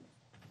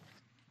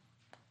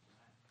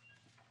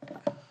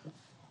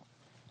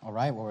All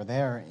right, well, we're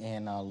there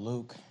in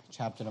Luke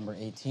chapter number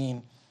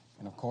 18.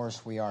 And of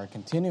course, we are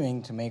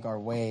continuing to make our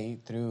way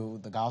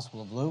through the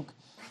Gospel of Luke.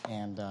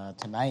 And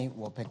tonight,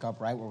 we'll pick up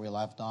right where we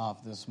left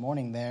off this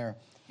morning there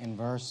in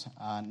verse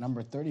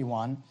number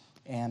 31.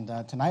 And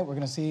tonight, we're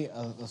going to see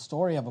the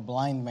story of a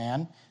blind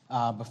man.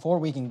 Before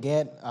we can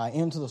get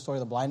into the story of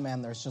the blind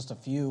man, there's just a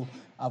few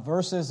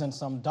verses and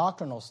some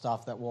doctrinal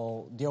stuff that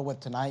we'll deal with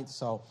tonight.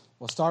 So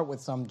we'll start with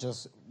some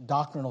just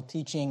doctrinal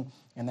teaching,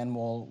 and then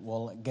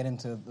we'll get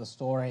into the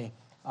story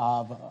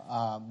of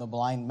the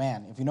blind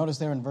man. If you notice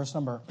there in verse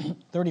number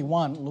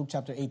 31, Luke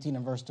chapter 18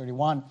 and verse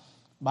 31,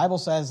 the Bible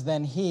says,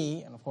 "Then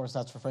he," and of course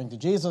that's referring to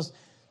Jesus,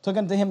 "took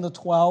unto him the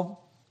 12,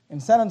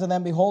 and said unto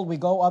them, Behold, we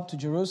go up to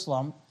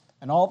Jerusalem,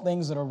 and all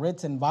things that are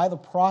written by the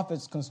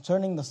prophets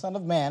concerning the Son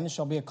of Man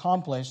shall be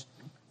accomplished.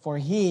 For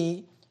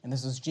he," and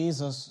this is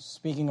Jesus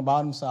speaking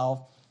about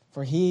himself,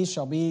 "for he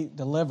shall be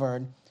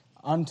delivered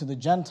unto the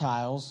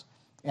Gentiles,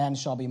 and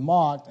shall be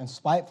mocked, and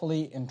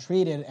spitefully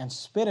entreated, and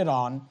spitted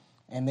on,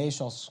 and they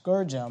shall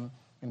scourge him,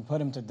 and put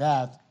him to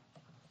death.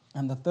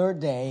 And the third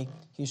day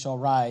he shall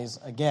rise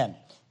again."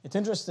 It's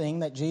interesting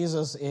that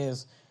Jesus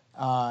is,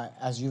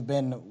 as you've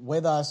been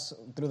with us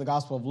through the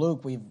Gospel of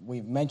Luke,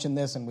 we've mentioned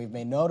this and we've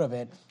made note of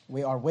it.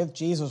 We are with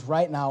Jesus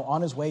right now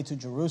on his way to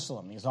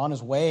Jerusalem. He's on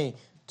his way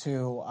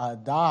to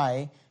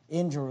die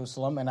in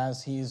Jerusalem, and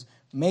as he's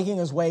making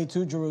his way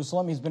to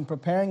Jerusalem, he's been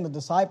preparing the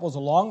disciples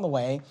along the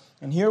way.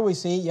 And here we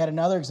see yet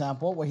another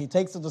example where he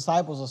takes the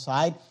disciples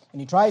aside and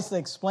he tries to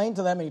explain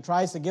to them and he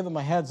tries to give them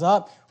a heads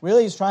up.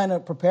 Really, he's trying to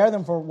prepare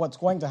them for what's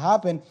going to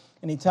happen.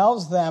 And he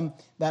tells them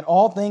that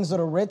all things that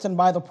are written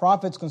by the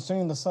prophets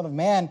concerning the Son of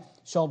Man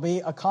shall be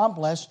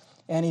accomplished.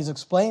 And he's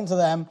explained to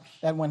them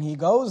that when he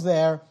goes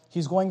there,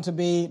 he's going to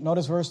be,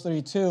 notice verse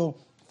 32,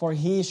 "For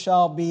he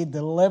shall be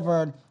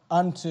delivered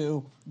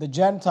unto the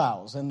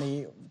Gentiles." And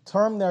the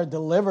term there,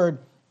 delivered,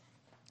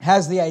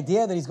 has the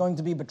idea that he's going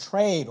to be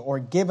betrayed or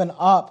given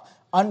up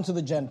unto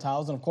the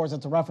Gentiles. And of course,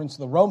 that's a reference to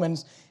the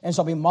Romans. "And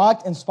shall be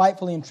mocked and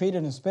spitefully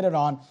entreated and spitted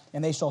on,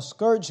 and they shall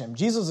scourge him."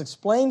 Jesus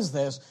explains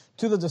this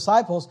to the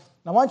disciples.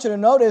 And I want you to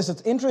notice,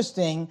 it's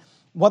interesting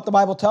what the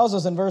Bible tells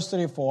us in verse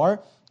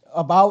 34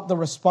 about the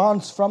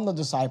response from the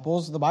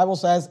disciples. The Bible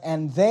says,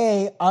 "And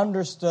they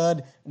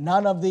understood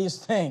none of these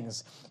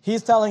things."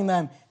 He's telling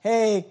them,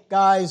 hey,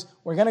 guys,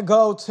 we're going to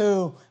go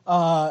to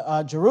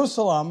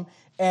Jerusalem.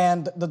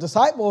 And the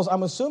disciples,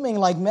 I'm assuming,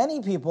 like many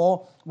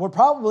people, were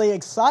probably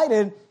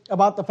excited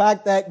about the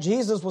fact that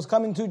Jesus was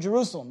coming to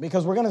Jerusalem.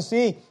 Because we're going to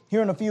see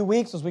here in a few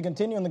weeks as we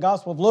continue in the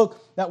Gospel of Luke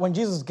that when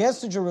Jesus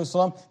gets to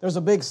Jerusalem, there's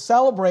a big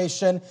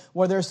celebration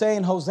where they're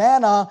saying,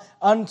 "Hosanna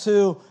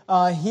unto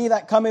he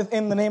that cometh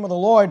in the name of the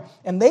Lord."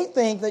 And they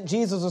think that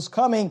Jesus is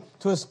coming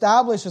to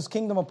establish his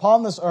kingdom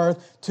upon this earth,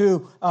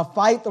 to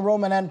fight the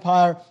Roman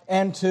Empire,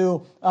 and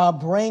to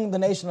bring the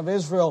nation of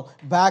Israel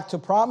back to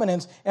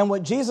prominence. And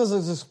what Jesus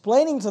is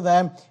explaining to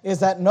them is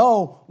that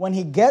no, when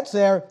he gets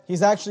there,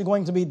 he's actually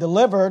going to be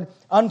delivered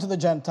unto the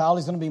Gentile.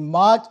 He's going to be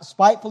mocked,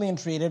 spitefully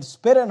entreated,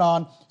 spitted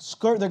on,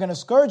 they're going to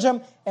scourge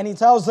him. And he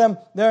tells them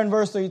there in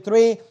verse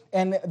 33,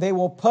 "And they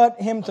will put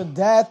him to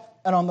death,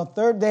 and on the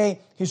third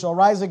day he shall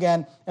rise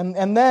again."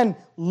 And then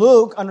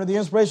Luke, under the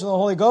inspiration of the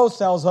Holy Ghost,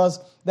 tells us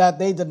that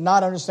they did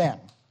not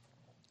understand.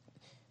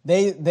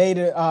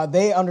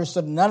 They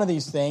understood none of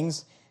these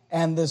things,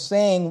 and the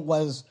saying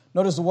was,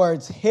 notice the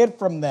words, "hid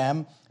from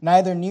them,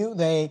 neither knew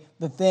they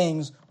the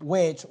things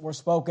which were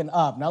spoken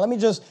of." Now let me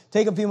just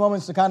take a few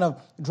moments to kind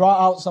of draw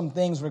out some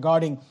things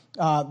regarding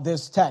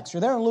this text.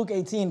 You're there in Luke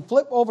 18.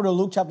 Flip over to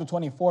Luke chapter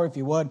 24 if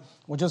you would.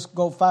 We'll just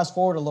go fast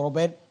forward a little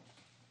bit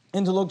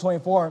into Luke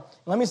 24.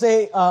 Let me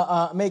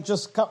make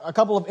just a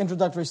couple of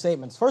introductory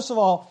statements. First of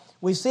all,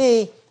 we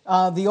see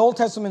the Old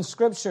Testament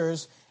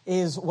scriptures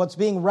is what's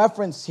being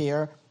referenced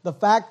here. The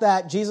fact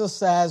that Jesus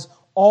says,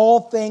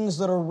 "all things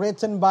that are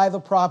written by the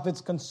prophets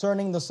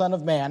concerning the Son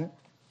of Man."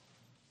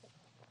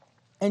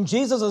 And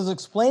Jesus is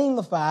explaining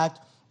the fact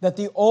that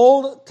the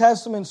Old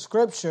Testament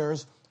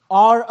scriptures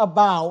are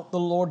about the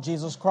Lord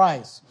Jesus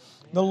Christ.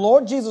 The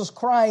Lord Jesus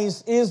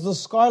Christ is the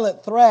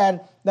scarlet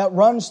thread that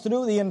runs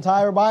through the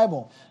entire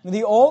Bible.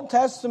 The Old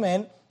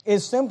Testament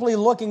is simply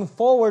looking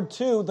forward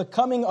to the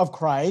coming of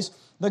Christ.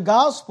 The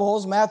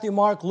Gospels, Matthew,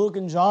 Mark, Luke,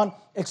 and John,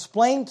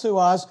 explain to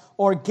us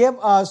or give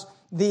us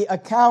the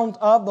account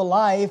of the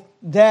life,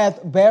 death,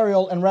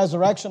 burial, and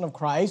resurrection of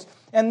Christ.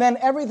 And then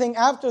everything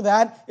after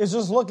that is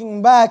just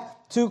looking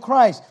back to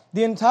Christ.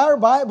 The entire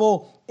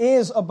Bible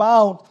is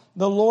about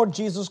the Lord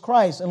Jesus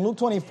Christ. In Luke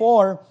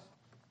 24,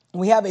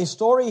 we have a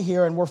story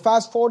here, and we're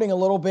fast forwarding a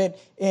little bit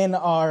in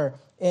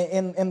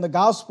the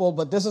gospel,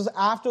 but this is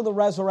after the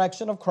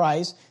resurrection of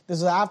Christ. This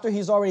is after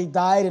he's already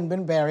died and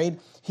been buried.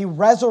 He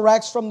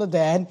resurrects from the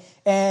dead,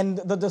 and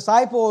the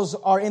disciples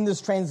are in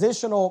this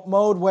transitional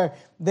mode where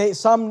they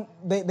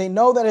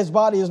know that his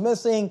body is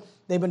missing.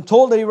 They've been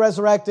told that he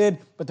resurrected,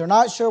 but they're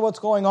not sure what's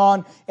going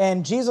on.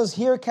 And Jesus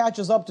here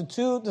catches up to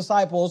two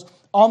disciples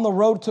on the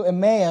road to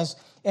Emmaus,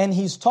 and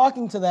he's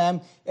talking to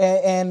them,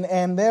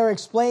 and they're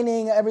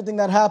explaining everything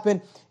that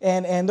happened,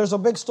 and there's a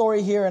big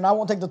story here, and I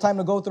won't take the time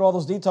to go through all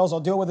those details. I'll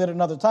deal with it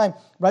another time.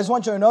 But I just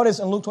want you to notice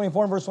in Luke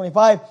 24 and verse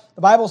 25,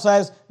 the Bible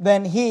says,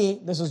 then he,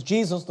 this is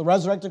Jesus, the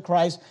resurrected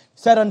Christ,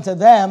 said unto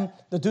them,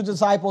 the two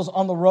disciples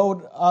on the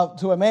road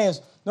to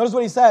Emmaus. Notice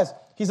what he says.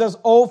 He says,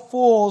 O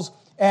fools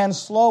and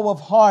slow of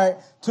heart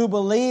to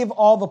believe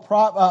all the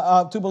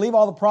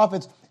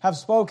prophets have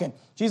spoken.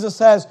 Jesus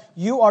says,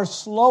 you are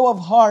slow of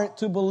heart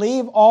to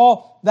believe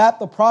all that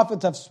the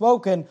prophets have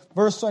spoken.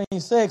 Verse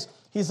 26,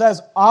 he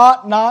says,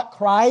 ought not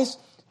Christ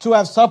to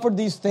have suffered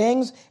these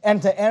things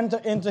and to enter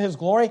into his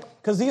glory?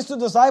 Because these two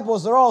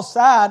disciples, they're all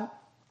sad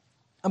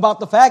about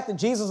the fact that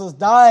Jesus has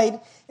died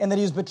and that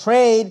he was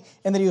betrayed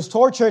and that he was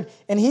tortured.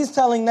 And he's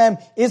telling them,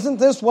 isn't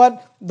this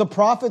what the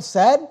prophets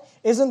said?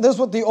 Isn't this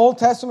what the Old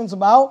Testament's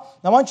about?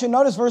 Now I want you to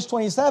notice verse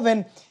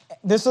 27.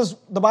 The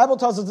Bible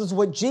tells us this is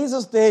what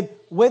Jesus did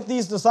with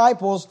these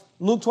disciples,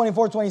 Luke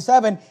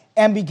 24:27,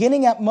 and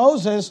beginning at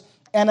Moses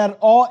and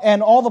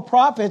all the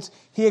prophets,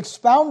 he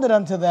expounded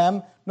unto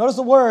them, notice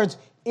the words,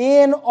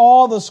 in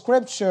all the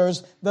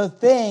scriptures, the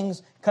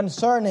things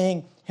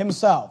concerning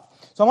himself.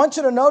 So I want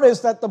you to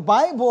notice that the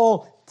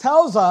Bible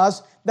tells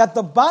us that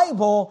the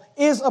Bible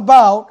is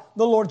about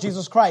the Lord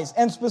Jesus Christ,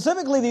 and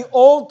specifically the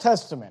Old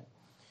Testament.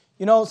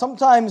 You know,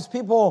 sometimes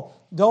people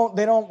don't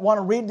want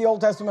to read the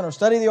Old Testament or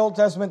study the Old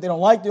Testament. They don't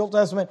like the Old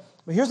Testament.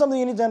 But here's something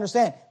you need to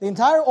understand. The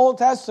entire Old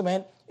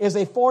Testament is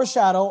a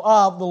foreshadow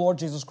of the Lord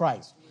Jesus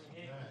Christ.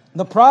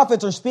 The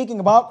prophets are speaking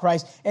about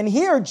Christ. And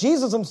here,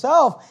 Jesus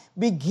himself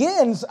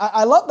begins,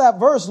 I love that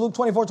verse, Luke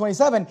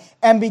 24:27,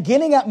 and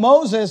beginning at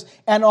Moses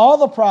and all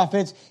the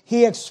prophets,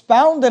 he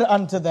expounded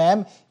unto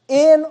them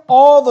in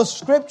all the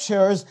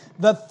scriptures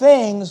the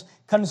things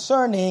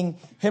concerning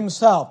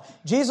himself.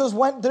 Jesus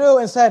went through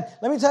and said,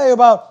 let me tell you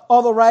about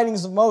all the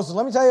writings of Moses.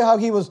 Let me tell you how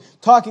he was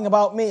talking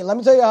about me. Let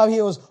me tell you how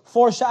he was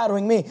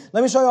foreshadowing me.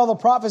 Let me show you all the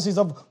prophecies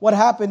of what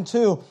happened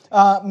to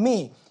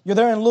me. You're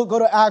there in Luke. Go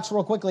to Acts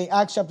real quickly.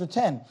 Acts chapter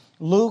 10.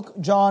 Luke,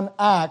 John,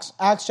 Acts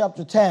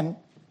chapter 10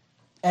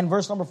 and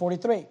verse number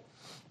 43.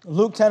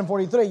 Luke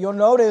 10:43. You'll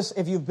notice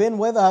if you've been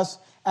with us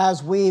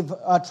as we've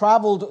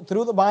traveled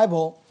through the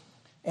Bible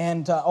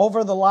and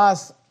over the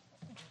last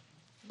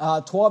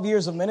 12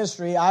 years of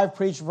ministry, I've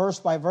preached verse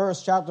by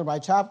verse, chapter by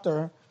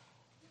chapter.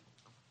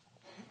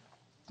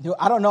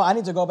 I don't know. I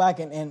need to go back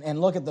and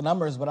look at the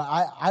numbers, but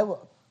I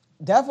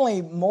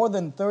definitely more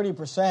than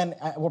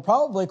 30%. We're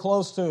probably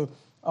close to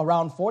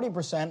around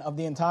 40% of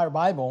the entire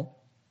Bible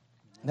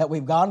that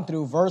we've gone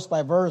through verse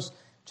by verse,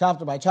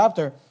 chapter by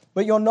chapter.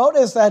 But you'll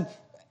notice that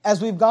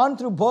as we've gone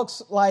through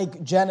books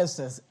like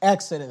Genesis,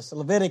 Exodus,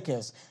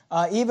 Leviticus,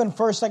 even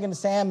 1st, 2nd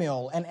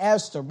Samuel, and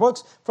Esther,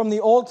 books from the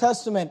Old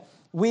Testament,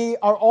 we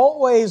are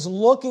always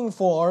looking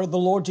for the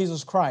Lord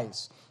Jesus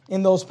Christ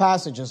in those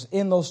passages,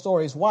 in those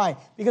stories. Why?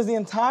 Because the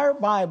entire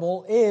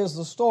Bible is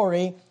the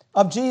story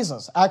of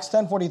Jesus. Acts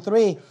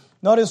 10:43,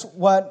 notice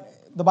what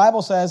the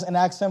Bible says in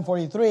Acts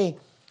 10:43,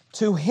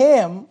 to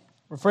him,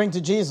 referring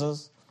to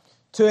Jesus,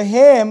 to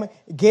him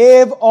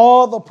give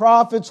all the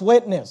prophets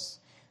witness,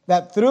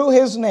 that through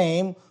his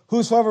name,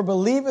 whosoever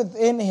believeth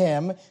in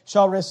him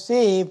shall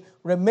receive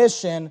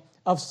remission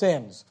of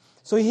sins.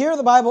 So here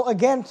the Bible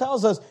again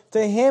tells us,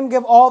 to him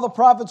give all the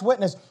prophets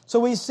witness. So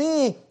we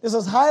see, this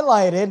is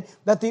highlighted,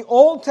 that the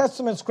Old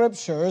Testament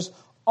scriptures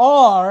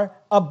are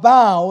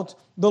about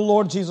the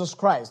Lord Jesus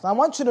Christ. Now, I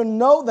want you to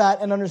know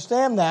that and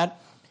understand that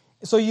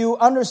so you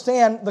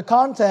understand the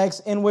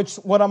context in which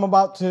what I'm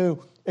about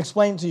to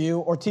explain to you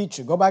or teach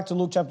you. Go back to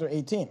Luke chapter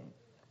 18.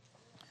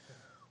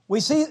 We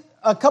see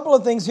a couple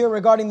of things here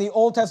regarding the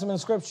Old Testament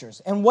scriptures.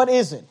 And what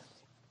is it?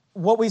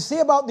 What we see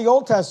about the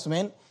Old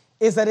Testament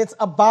is that it's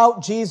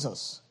about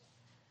Jesus.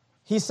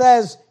 He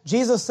says,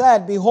 Jesus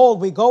said, behold,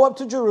 we go up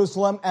to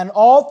Jerusalem, and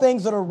all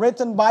things that are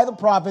written by the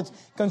prophets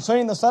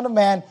concerning the Son of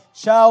Man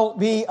shall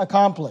be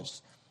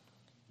accomplished.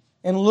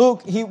 In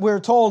Luke, we're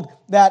told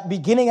that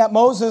beginning at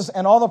Moses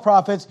and all the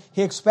prophets,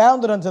 he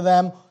expounded unto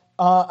them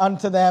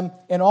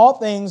in all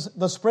things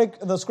the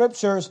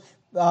scriptures,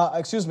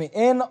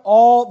 in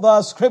all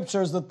the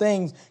scriptures the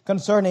things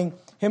concerning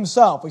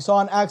himself. We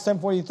saw in Acts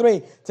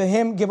 10:43, to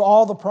him give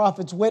all the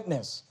prophets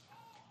witness.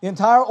 The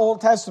entire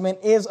Old Testament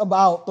is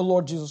about the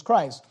Lord Jesus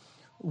Christ.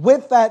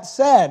 With that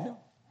said,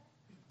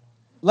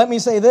 let me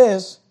say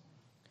this.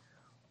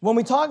 When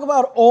we talk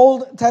about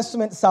Old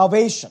Testament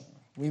salvation,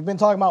 we've been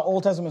talking about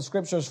Old Testament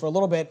scriptures for a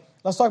little bit.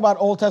 Let's talk about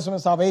Old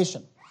Testament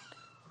salvation.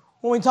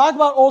 When we talk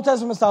about Old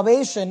Testament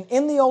salvation,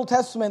 in the Old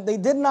Testament, they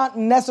did not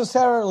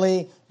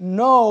necessarily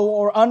know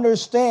or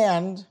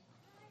understand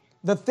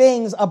the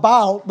things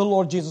about the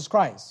Lord Jesus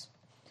Christ.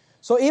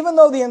 So even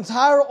though the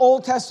entire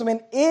Old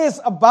Testament is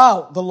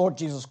about the Lord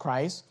Jesus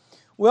Christ,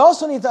 we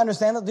also need to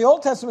understand that the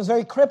Old Testament is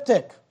very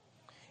cryptic.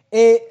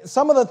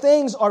 Some of the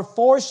things are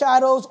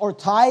foreshadows or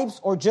types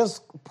or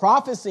just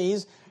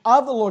prophecies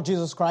of the Lord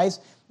Jesus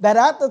Christ that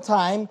at the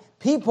time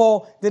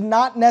people did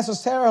not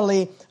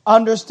necessarily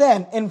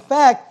understand. In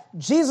fact,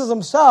 Jesus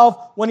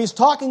himself, when he's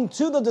talking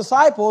to the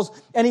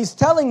disciples and he's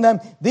telling them,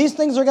 these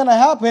things are going to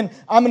happen.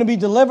 I'm going to be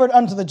delivered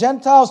unto the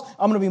Gentiles.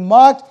 I'm going to be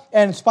mocked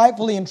and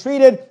spitefully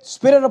entreated,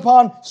 spitted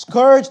upon,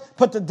 scourged,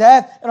 put to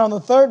death. And on the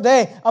third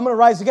day, I'm going to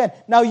rise again.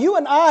 Now, you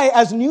and I,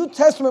 as New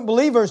Testament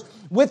believers,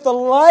 with the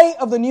light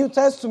of the New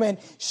Testament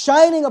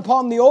shining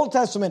upon the Old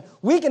Testament,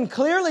 we can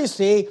clearly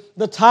see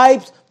the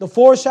types, the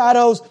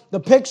foreshadows, the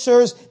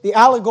pictures, the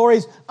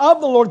allegories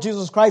of the Lord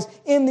Jesus Christ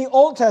in the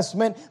Old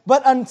Testament.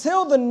 But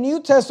until the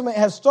New Testament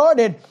has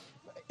started,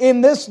 in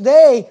this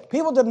day,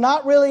 people did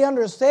not really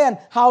understand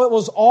how it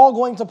was all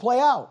going to play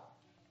out.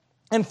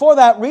 And for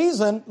that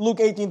reason, Luke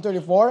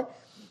 18:34,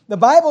 the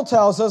Bible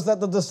tells us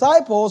that the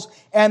disciples,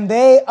 and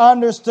they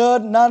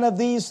understood none of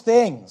these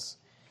things.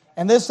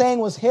 And this saying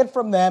was hid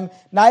from them,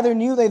 neither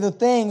knew they the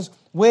things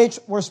which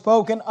were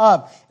spoken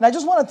of. And I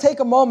just want to take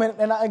a moment,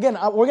 and again,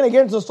 we're going to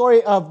get into the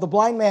story of the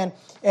blind man,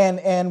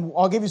 and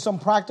I'll give you some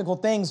practical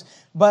things,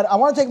 but I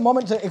want to take a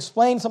moment to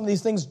explain some of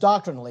these things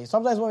doctrinally.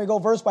 Sometimes when we go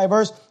verse by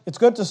verse, it's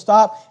good to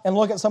stop and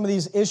look at some of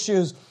these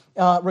issues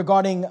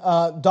regarding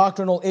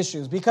doctrinal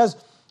issues. Because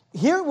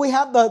here we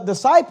have the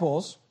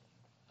disciples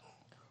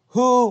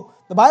who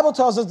the Bible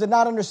tells us did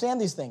not understand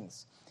these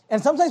things.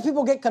 And sometimes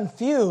people get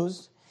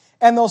confused,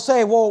 and they'll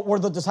say, well, were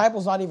the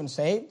disciples not even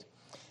saved?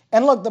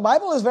 And look, the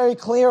Bible is very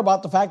clear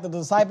about the fact that the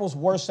disciples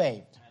were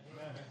saved.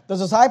 The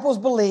disciples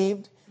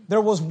believed. There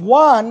was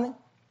one,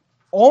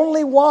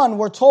 only one,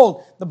 we're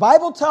told. The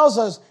Bible tells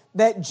us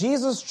that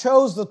Jesus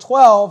chose the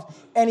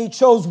 12, and he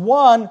chose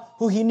one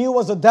who he knew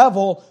was a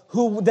devil,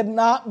 who did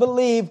not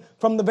believe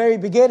from the very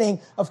beginning.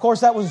 Of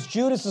course, that was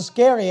Judas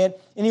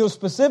Iscariot, and he was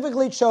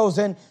specifically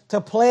chosen to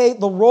play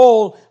the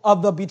role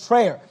of the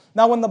betrayer.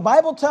 Now, when the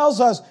Bible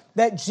tells us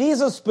that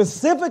Jesus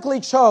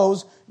specifically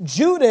chose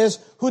Judas,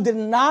 who did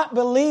not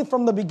believe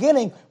from the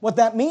beginning, what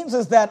that means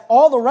is that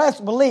all the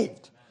rest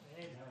believed.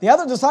 The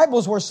other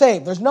disciples were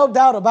saved. There's no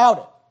doubt about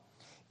it.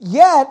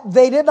 Yet,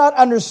 they did not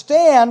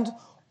understand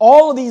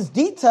all of these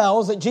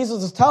details that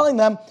Jesus is telling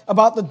them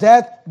about the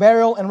death,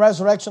 burial, and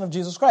resurrection of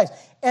Jesus Christ.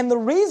 And the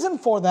reason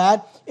for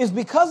that is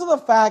because of the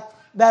fact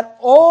that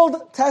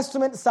Old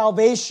Testament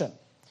salvation,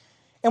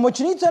 and what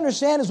you need to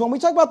understand is when we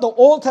talk about the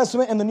Old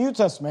Testament and the New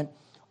Testament,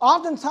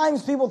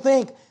 oftentimes people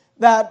think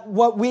that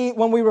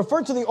when we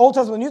refer to the Old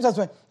Testament and New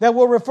Testament, that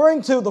we're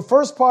referring to the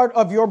first part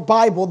of your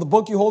Bible, the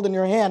book you hold in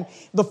your hand,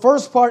 the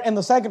first part and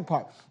the second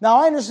part. Now,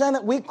 I understand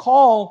that we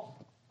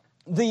call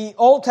the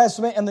Old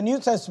Testament and the New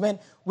Testament,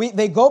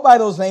 they go by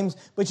those names,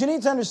 but you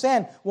need to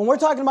understand, when we're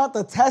talking about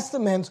the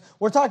Testaments,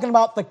 we're talking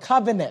about the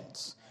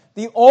covenants.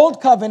 The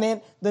Old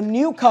Covenant, the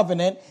New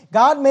Covenant.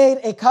 God made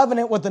a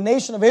covenant with the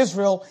nation of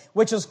Israel,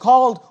 which is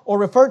called or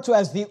referred to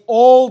as the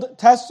Old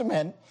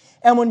Testament.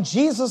 And when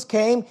Jesus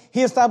came,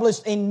 he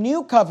established a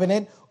new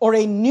covenant or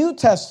a New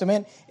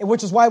Testament,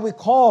 which is why we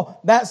call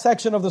that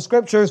section of the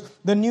Scriptures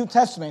the New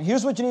Testament.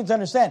 Here's what you need to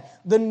understand.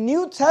 The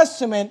New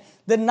Testament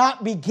did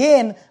not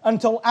begin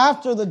until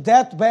after the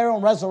death, burial,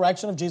 and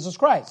resurrection of Jesus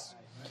Christ.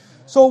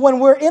 So when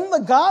we're in the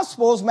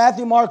Gospels,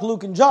 Matthew, Mark,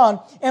 Luke, and John,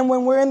 and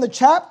when we're in the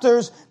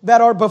chapters that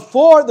are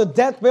before the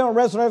death, burial, and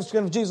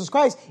resurrection of Jesus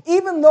Christ,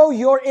 even though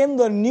you're in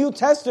the New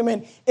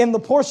Testament in the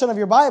portion of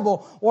your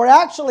Bible, we're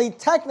actually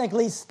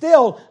technically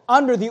still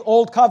under the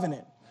Old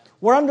Covenant.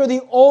 We're under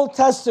the Old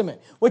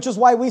Testament, which is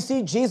why we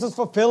see Jesus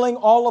fulfilling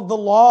all of the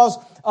laws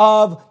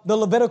of the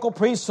Levitical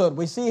priesthood.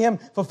 We see him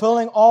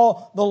fulfilling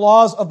all the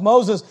laws of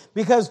Moses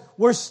because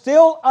we're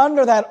still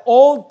under that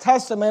Old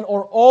Testament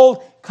or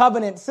Old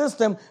Covenant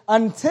system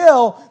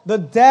until the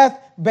death,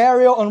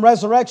 burial, and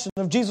resurrection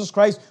of Jesus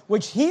Christ,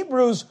 which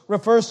Hebrews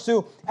refers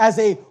to as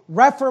a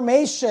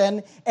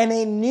reformation and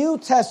a New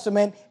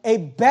Testament, a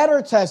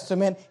better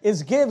testament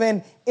is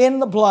given in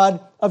the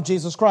blood of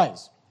Jesus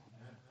Christ.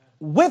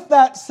 With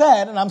that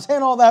said, and I'm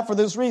saying all that for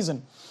this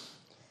reason,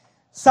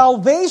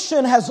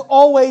 salvation has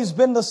always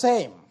been the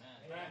same.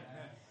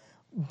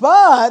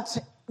 But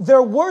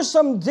there were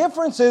some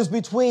differences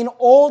between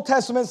Old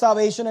Testament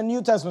salvation and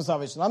New Testament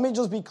salvation. Let me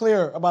just be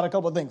clear about a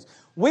couple of things.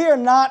 We are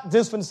not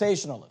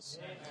dispensationalists.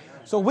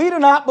 So we do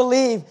not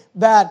believe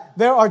that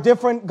there are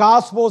different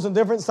gospels and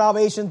different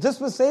salvations.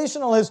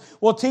 Dispensationalists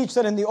will teach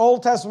that in the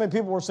Old Testament,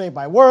 people were saved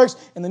by works.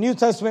 In the New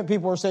Testament,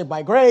 people were saved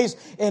by grace.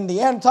 In the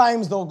end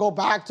times, they'll go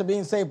back to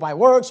being saved by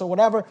works or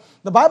whatever.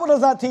 The Bible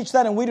does not teach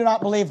that, and we do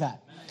not believe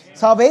that.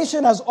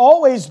 Salvation has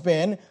always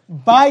been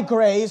by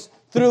grace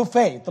through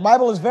faith. The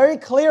Bible is very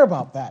clear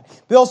about that.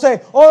 They'll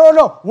say, oh,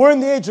 no, we're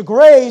in the age of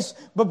grace,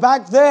 but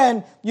back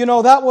then,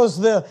 that was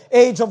the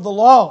age of the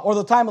law or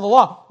the time of the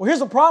law. Well, here's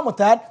the problem with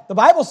that. The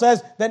Bible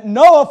says that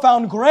Noah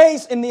found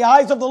grace in the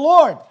eyes of the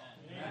Lord.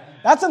 Amen.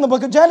 That's in the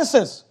book of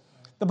Genesis.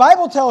 The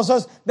Bible tells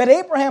us that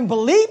Abraham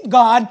believed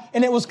God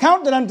and it was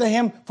counted unto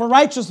him for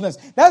righteousness.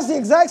 That's the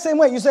exact same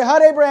way. You say, how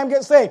did Abraham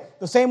get saved?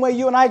 The same way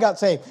you and I got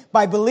saved,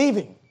 by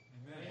believing.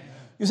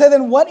 You say,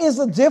 then what is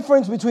the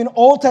difference between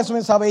Old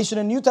Testament salvation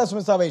and New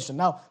Testament salvation?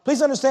 Now,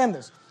 please understand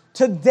this.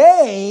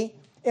 Today,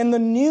 in the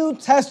New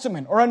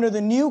Testament or under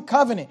the New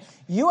Covenant,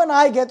 you and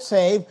I get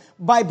saved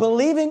by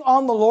believing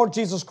on the Lord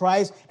Jesus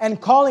Christ and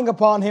calling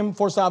upon him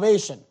for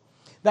salvation.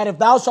 that if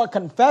thou shalt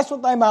confess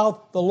with thy mouth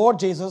the Lord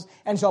Jesus,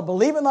 and shalt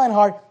believe in thine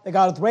heart that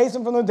God hath raised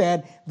him from the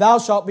dead, thou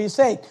shalt be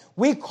saved.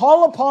 We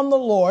call upon the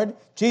Lord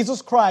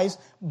Jesus Christ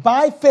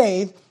by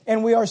faith,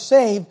 and we are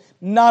saved,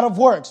 not of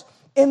works.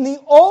 In the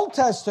Old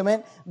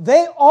Testament,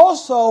 they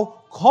also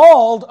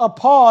called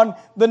upon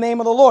the name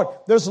of the Lord.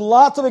 There's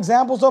lots of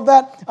examples of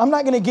that. I'm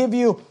not going to give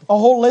you a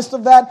whole list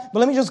of that, but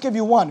let me just give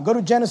you one. Go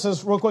to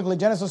Genesis real quickly,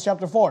 Genesis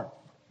chapter 4.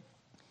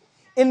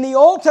 In the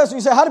Old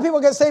Testament, you say, how do people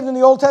get saved in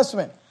the Old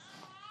Testament?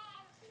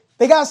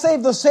 They got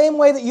saved the same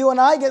way that you and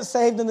I get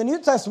saved in the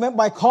New Testament,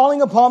 by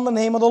calling upon the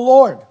name of the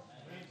Lord.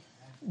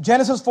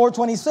 Genesis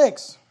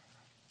 4:26.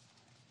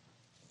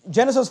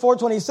 Genesis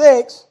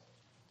 4:26,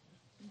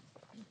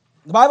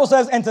 the Bible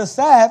says, and to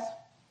Seth,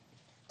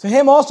 to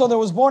him also there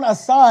was born a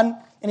son,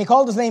 and he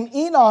called his name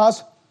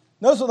Enos.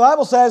 Notice what the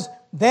Bible says,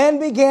 then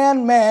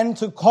began men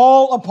to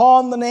call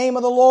upon the name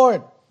of the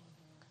Lord.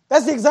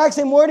 That's the exact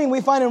same wording we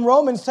find in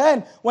Romans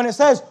 10 when it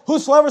says,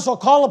 whosoever shall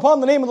call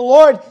upon the name of the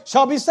Lord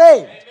shall be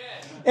saved. Amen.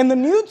 In the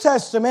New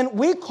Testament,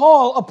 we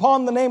call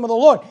upon the name of the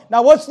Lord.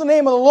 Now, what's the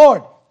name of the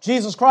Lord?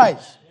 Jesus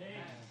Christ. Amen.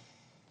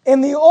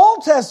 In the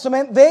Old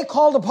Testament, they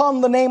called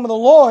upon the name of the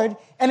Lord,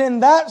 and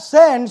in that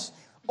sense,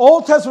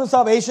 Old Testament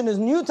salvation is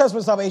New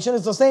Testament salvation.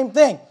 It's the same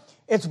thing.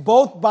 It's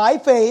both by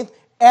faith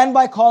and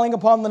by calling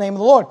upon the name of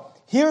the Lord.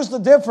 Here's the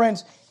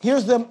difference.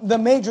 Here's the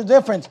major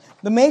difference.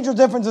 The major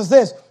difference is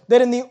this,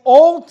 that in the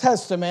Old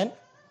Testament,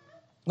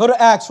 go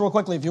to Acts real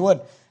quickly if you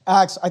would.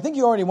 Acts, I think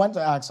you already went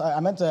to Acts. I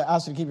meant to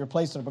ask you to keep your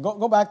place there, but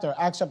go back there,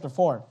 Acts chapter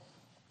 4.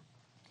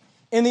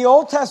 In the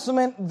Old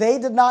Testament, they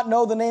did not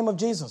know the name of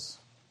Jesus.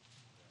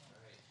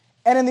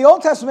 And in the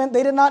Old Testament,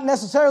 they did not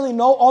necessarily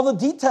know all the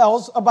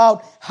details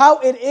about how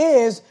it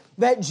is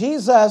that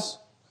Jesus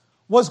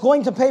was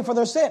going to pay for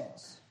their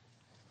sins.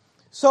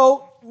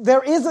 So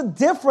there is a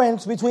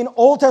difference between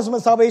Old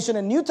Testament salvation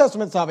and New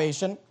Testament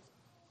salvation.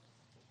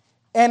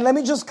 And let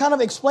me just kind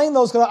of explain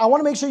those, because I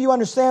want to make sure you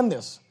understand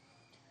this.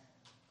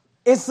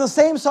 It's the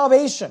same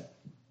salvation.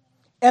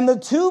 And the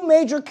two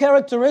major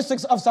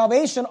characteristics of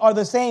salvation are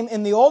the same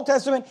in the Old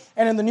Testament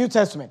and in the New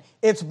Testament.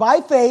 It's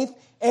by faith.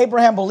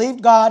 Abraham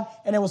believed God,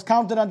 and it was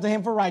counted unto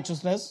him for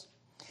righteousness.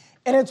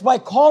 And it's by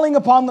calling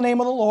upon the name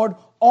of the Lord.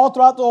 All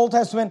throughout the Old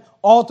Testament,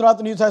 all throughout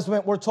the New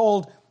Testament, we're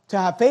told to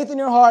have faith in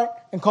your heart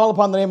and call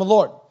upon the name of the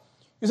Lord.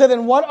 You say,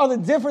 then what are the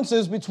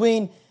differences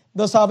between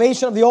the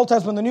salvation of the Old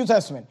Testament and the New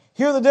Testament?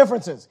 Here are the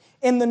differences.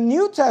 In the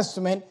New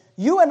Testament,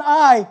 you and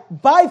I,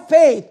 by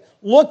faith,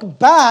 look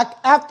back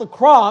at the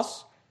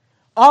cross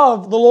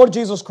of the Lord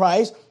Jesus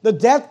Christ, the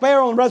death,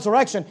 burial, and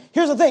resurrection.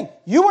 Here's the thing.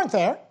 You weren't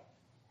there.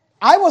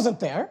 I wasn't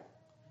there.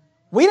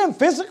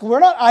 We're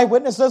not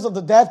eyewitnesses of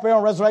the death, burial,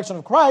 and resurrection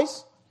of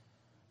Christ.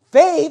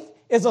 Faith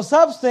is a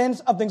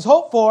substance of things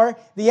hoped for,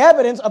 the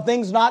evidence of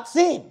things not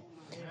seen.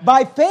 Amen.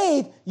 By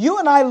faith, you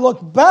and I look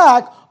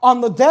back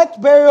on the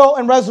death, burial,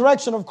 and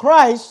resurrection of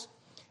Christ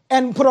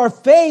and put our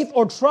faith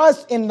or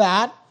trust in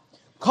that,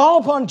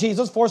 call upon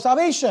Jesus for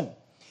salvation.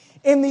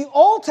 In the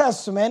Old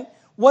Testament,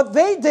 what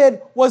they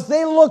did was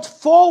they looked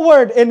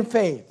forward in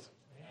faith.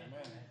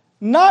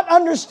 Not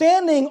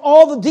understanding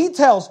all the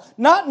details,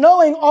 not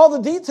knowing all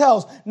the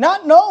details,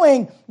 not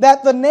knowing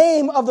that the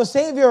name of the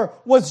Savior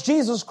was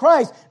Jesus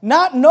Christ,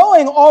 not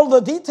knowing all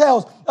the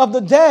details of the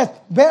death,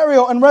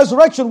 burial, and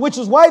resurrection, which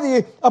is why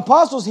the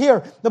apostles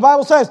here, the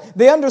Bible says,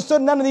 they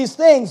understood none of these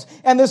things,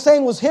 and this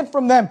saying was hid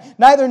from them.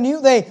 Neither knew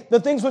they the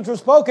things which were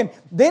spoken.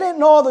 They didn't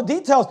know all the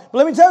details. But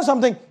let me tell you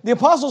something, the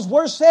apostles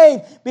were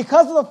saved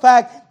because of the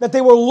fact that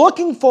they were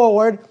looking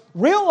forward,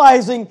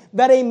 realizing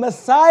that a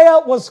Messiah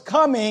was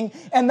coming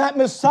and that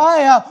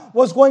Messiah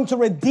was going to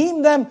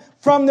redeem them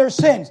from their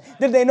sins.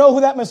 Did they know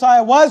who that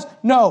Messiah was?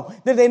 No.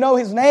 Did they know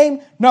his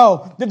name?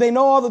 No. Did they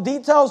know all the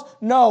details?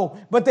 No.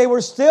 But they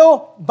were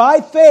still, by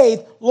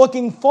faith,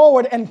 looking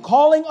forward and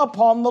calling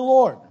upon the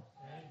Lord.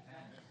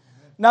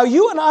 Now,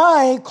 you and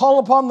I call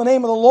upon the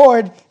name of the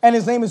Lord, and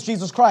his name is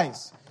Jesus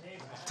Christ.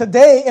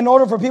 Today, in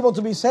order for people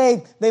to be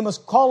saved, they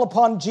must call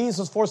upon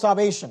Jesus for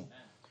salvation.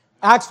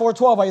 Acts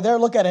 4:12, are you there?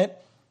 Look at it.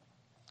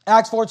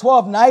 Acts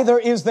 4:12, neither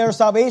is there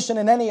salvation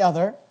in any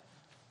other,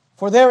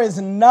 for there is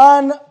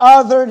none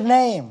other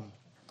name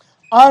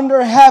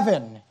under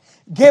heaven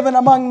given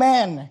among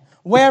men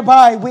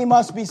whereby we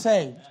must be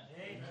saved.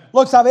 Amen.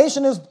 Look,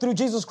 salvation is through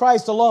Jesus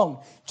Christ alone.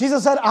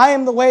 Jesus said, I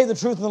am the way, the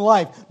truth, and the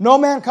life. No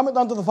man cometh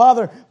unto the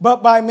Father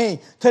but by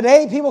me.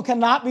 Today, people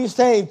cannot be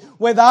saved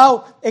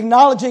without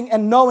acknowledging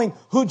and knowing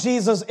who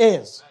Jesus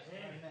is.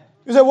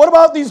 You say, what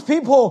about these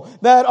people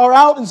that are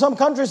out in some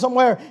country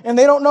somewhere and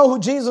they don't know who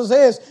Jesus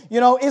is? You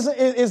know,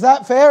 is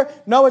that fair?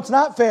 No, it's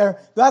not fair.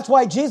 That's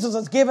why Jesus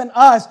has given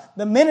us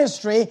the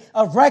ministry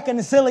of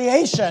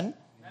reconciliation,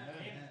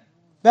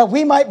 that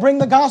we might bring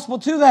the gospel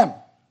to them.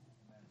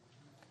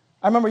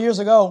 I remember years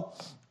ago,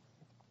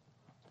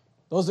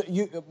 most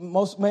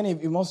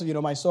of you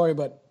know my story,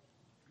 but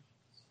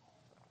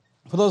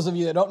for those of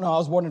you that don't know, I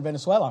was born in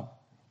Venezuela.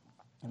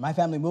 And my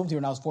family moved here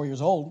when I was 4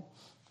 years old.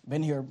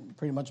 Been here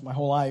pretty much my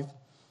whole life.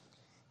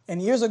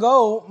 And years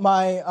ago,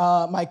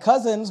 my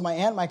cousins, my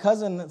aunt and my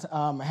cousin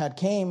had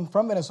came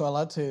from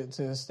Venezuela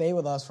to stay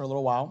with us for a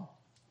little while.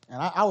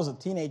 And I was a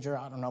teenager,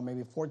 I don't know,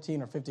 maybe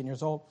 14 or 15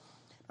 years old.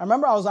 I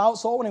remember I was out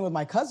soul winning with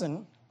my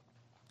cousin,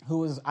 who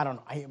was, I don't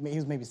know, he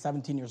was maybe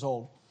 17 years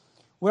old.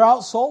 We were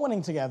out soul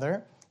winning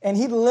together, and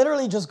he'd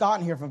literally just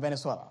gotten here from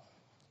Venezuela.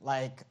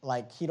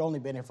 Like he'd only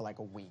been here for like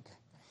a week.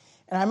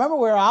 And I remember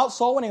we were out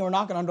soul winning, we were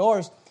knocking on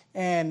doors,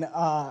 and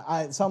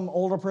some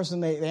older person,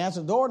 they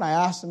answered the door, and I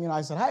asked them,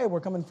 I said, "Hi, we're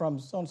coming from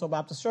so-and-so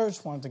Baptist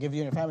Church, wanted to give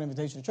you and your family an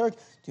invitation to church. Do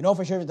you know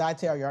for sure if you die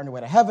today, are you on your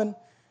way to heaven?"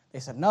 They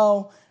said,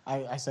 "No."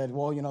 I said,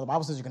 "Well, the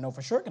Bible says you can know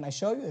for sure. Can I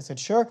show you?" They said,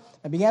 "Sure."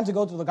 I began to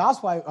go through the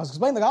gospel. I was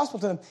explaining the gospel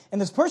to them, and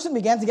this person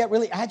began to get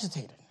really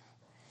agitated.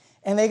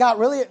 And they got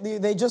really,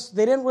 they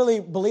didn't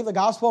really believe the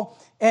gospel.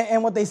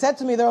 And what they said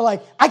to me, they were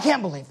like, "I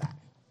can't believe that.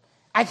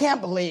 I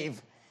can't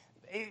believe.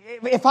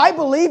 If I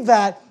believe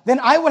that, then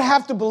I would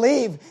have to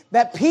believe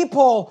that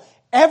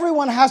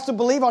everyone has to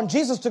believe on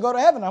Jesus to go to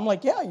heaven." I'm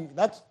like, "Yeah,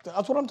 that's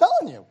what I'm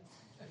telling you.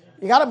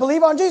 You got to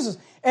believe on Jesus."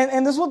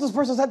 And this is what this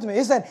person said to me.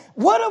 He said,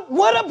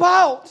 what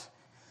about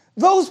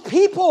those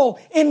people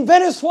in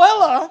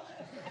Venezuela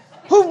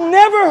who've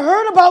never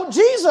heard about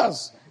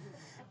Jesus?"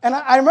 And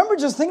I remember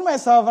just thinking to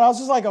myself, and I was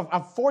just like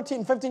a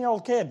 14,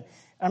 15-year-old kid.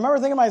 And I remember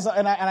thinking to myself,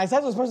 and I said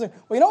to this person,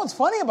 "Well, you know what's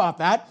funny about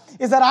that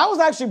is that I was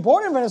actually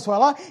born in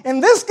Venezuela,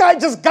 and this guy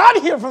just got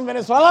here from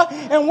Venezuela,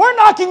 and we're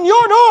knocking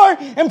your door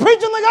and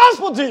preaching the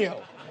gospel to you.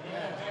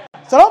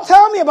 So don't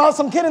tell me about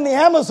some kid in the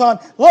Amazon.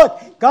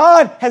 Look,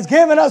 God has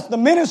given us the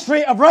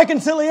ministry of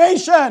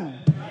reconciliation."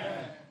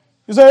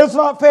 You say, "It's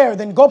not fair."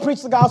 Then go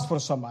preach the gospel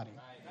to somebody.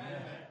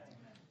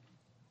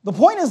 The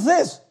point is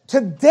this.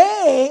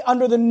 Today,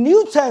 under the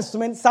New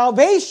Testament,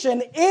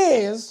 salvation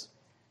is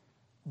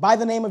by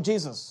the name of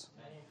Jesus.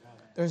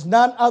 There's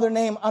none other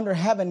name under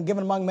heaven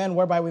given among men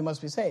whereby we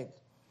must be saved.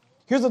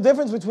 Here's the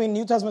difference between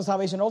New Testament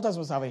salvation and Old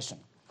Testament salvation.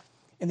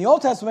 In the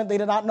Old Testament, they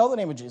did not know the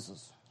name of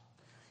Jesus.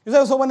 You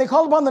say, so when they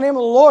called upon the name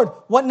of the Lord,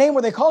 what name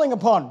were they calling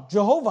upon?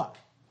 Jehovah.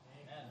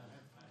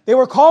 They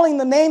were calling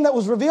the name that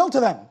was revealed to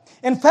them.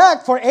 In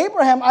fact, for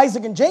Abraham,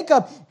 Isaac, and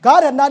Jacob,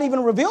 God had not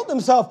even revealed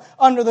himself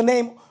under the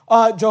name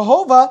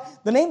Jehovah.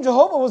 The name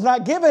Jehovah was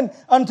not given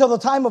until the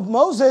time of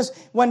Moses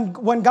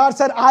when God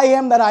said, "I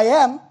am that I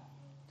am."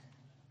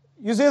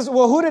 You say,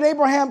 well, who did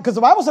Abraham? Because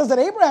the Bible says that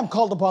Abraham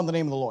called upon the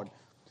name of the Lord.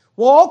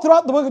 Well, all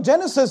throughout the book of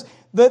Genesis,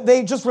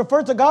 they just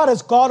refer to God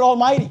as God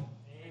Almighty.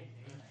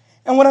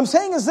 And what I'm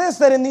saying is this,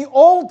 that in the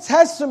Old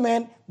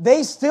Testament,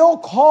 they still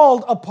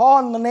called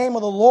upon the name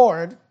of the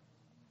Lord,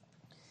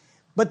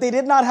 but they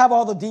did not have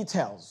all the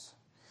details.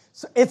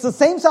 So it's the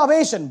same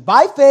salvation,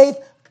 by faith,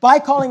 by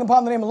calling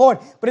upon the name of the Lord.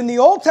 But in the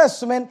Old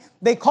Testament,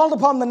 they called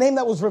upon the name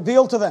that was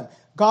revealed to them.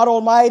 God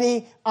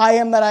Almighty, I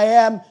am that I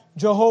am,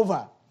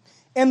 Jehovah.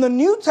 In the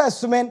New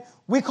Testament,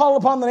 we call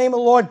upon the name of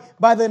the Lord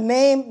by the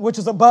name which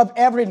is above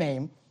every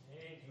name,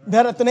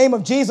 that at the name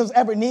of Jesus,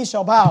 every knee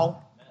shall bow,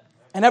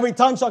 and every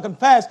tongue shall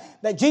confess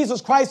that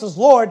Jesus Christ is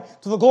Lord,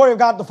 to the glory of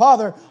God the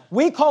Father.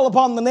 We call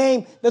upon the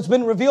name that's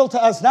been revealed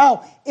to us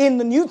now in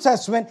the New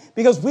Testament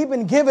because we've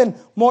been given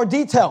more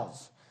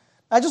details.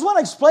 I just want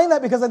to explain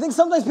that because I think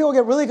sometimes people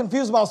get really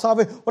confused about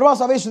salvation. What about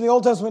salvation in the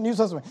Old Testament, New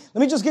Testament?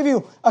 Let me just give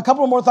you a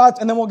couple more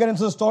thoughts and then we'll get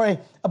into the story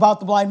about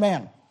the blind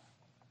man.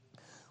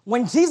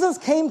 When Jesus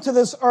came to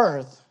this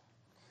earth,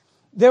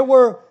 there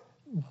were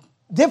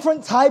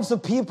different types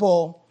of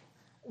people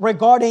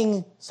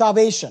regarding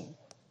salvation.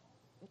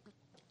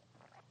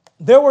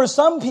 There were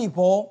some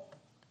people,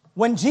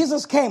 when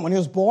Jesus came, when he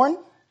was born,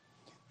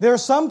 there are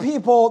some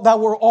people that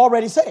were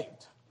already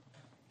saved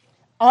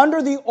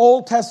under the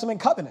Old Testament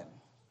covenant.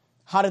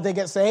 How did they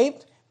get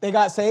saved? They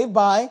got saved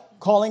by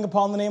calling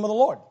upon the name of the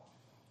Lord.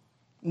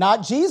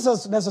 Not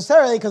Jesus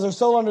necessarily, because they're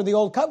still under the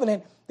Old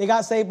Covenant. They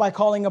got saved by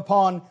calling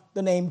upon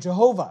the name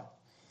Jehovah.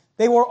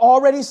 They were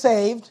already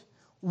saved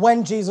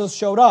when Jesus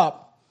showed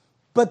up,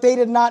 but they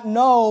did not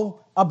know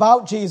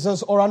about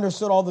Jesus or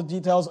understood all the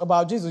details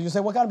about Jesus. You say,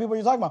 what kind of people are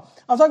you talking about?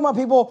 I'm talking about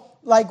people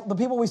like the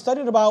people we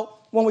studied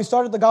about when we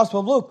started the Gospel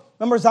of Luke.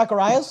 Remember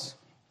Zacharias?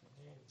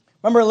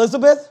 Remember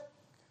Elizabeth?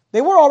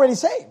 They were already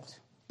saved.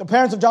 The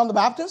parents of John the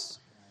Baptist?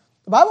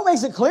 The Bible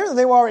makes it clear that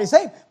they were already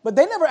saved, but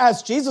they never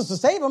asked Jesus to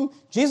save them.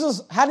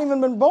 Jesus hadn't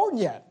even been born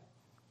yet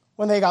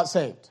when they got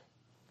saved.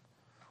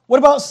 What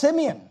about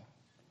Simeon?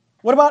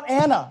 What about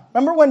Anna?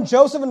 Remember when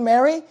Joseph and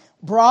Mary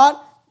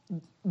brought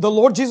the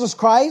Lord Jesus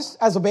Christ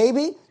as a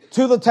baby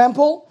to the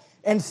temple,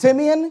 and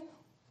Simeon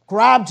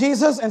grabbed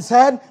Jesus and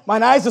said,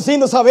 "Mine eyes have seen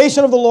the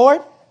salvation of the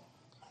Lord."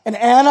 And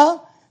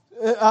Anna,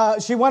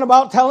 she went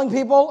about telling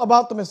people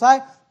about the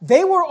Messiah.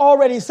 They were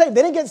already saved.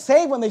 They didn't get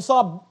saved when they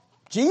saw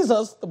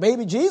Jesus, the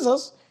baby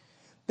Jesus.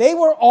 They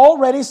were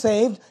already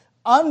saved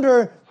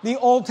under the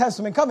Old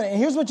Testament covenant. And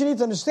here's what you need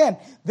to understand.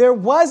 There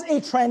was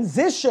a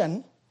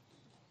transition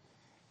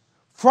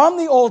from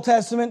the Old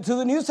Testament to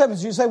the New Testament.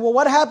 So you say, well,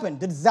 what happened?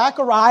 Did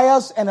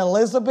Zacharias and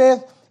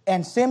Elizabeth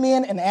and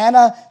Simeon and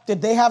Anna,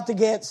 did they have to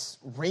get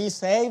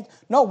re-saved?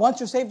 No, once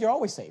you're saved, you're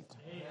always saved.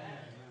 Amen.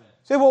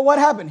 Say, well, what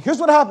happened? Here's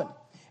what happened.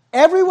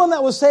 Everyone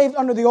that was saved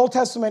under the Old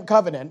Testament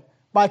covenant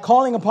by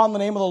calling upon the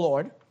name of the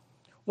Lord.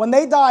 When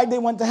they died, they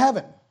went to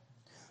heaven.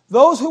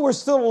 Those who were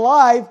still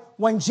alive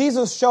when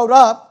Jesus showed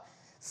up,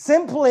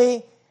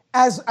 simply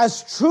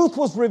as truth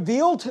was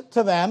revealed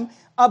to them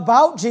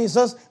about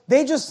Jesus,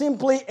 they just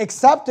simply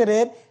accepted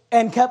it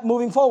and kept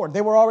moving forward.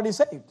 They were already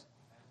saved.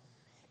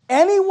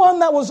 Anyone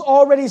that was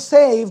already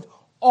saved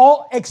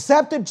all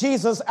accepted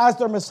Jesus as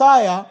their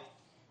Messiah.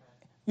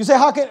 You say,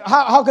 how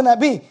can that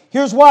be?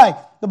 Here's why.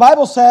 The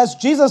Bible says,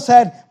 Jesus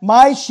said,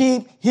 my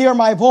sheep hear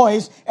my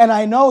voice, and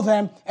I know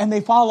them, and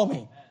they follow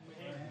me.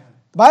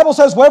 The Bible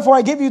says, wherefore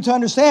I give you to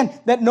understand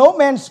that no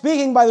man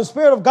speaking by the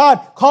Spirit of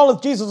God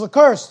calleth Jesus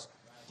accursed,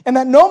 and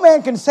that no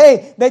man can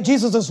say that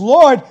Jesus is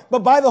Lord, but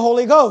by the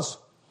Holy Ghost.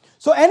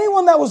 So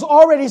anyone that was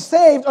already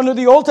saved under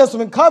the Old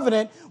Testament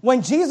covenant,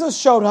 when Jesus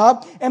showed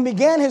up and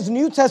began his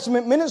New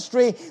Testament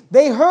ministry,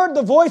 they heard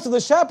the voice of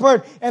the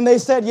shepherd, and they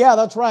said, yeah,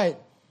 that's right.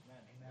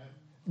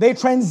 They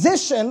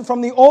transitioned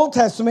from the Old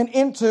Testament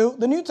into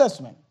the New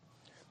Testament.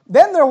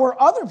 Then there were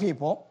other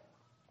people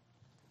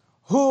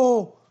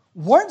who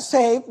weren't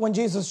saved when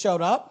Jesus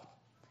showed up,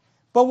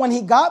 but when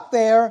he got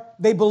there,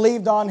 they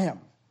believed on him.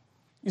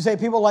 You say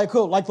people like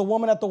who? Like the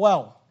woman at the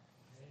well.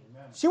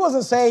 Amen. She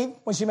wasn't saved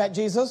when she met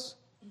Jesus,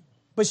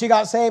 but she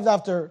got saved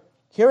after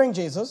hearing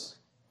Jesus.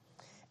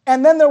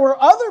 And then there were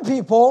other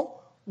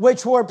people,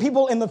 which were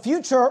people in the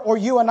future, or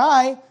you and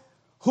I,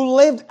 who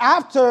lived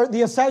after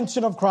the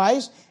ascension of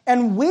Christ,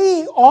 and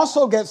we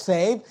also get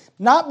saved,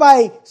 not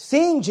by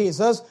seeing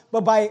Jesus,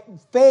 but by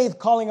faith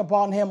calling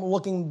upon him,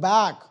 looking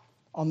back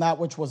on that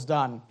which was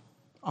done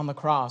on the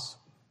cross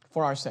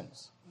for our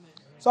sins.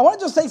 So I want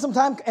to just take some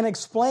time and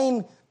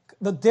explain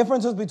the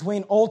differences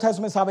between Old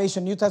Testament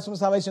salvation, New Testament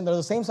salvation. They're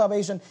the same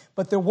salvation,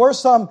 but there were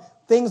some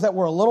things that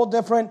were a little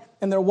different,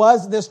 and there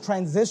was this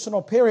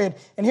transitional period.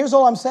 And here's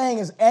all I'm saying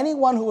is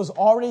anyone who was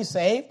already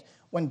saved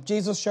when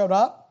Jesus showed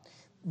up,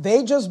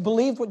 they just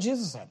believed what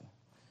Jesus said.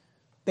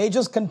 They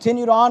just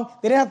continued on.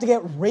 They didn't have to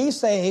get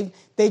re-saved.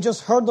 They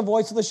just heard the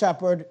voice of the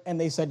shepherd, and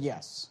they said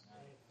yes.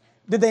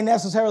 Did they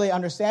necessarily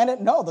understand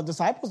it? No, the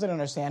disciples didn't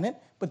understand it,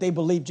 but they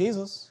believed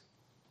Jesus.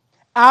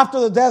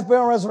 After the death,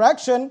 burial, and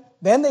resurrection,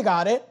 then they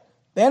got it.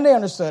 Then they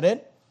understood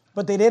it,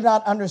 but they did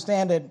not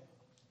understand it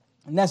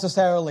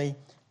necessarily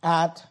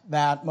at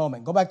that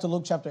moment. Go back to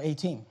Luke chapter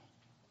 18.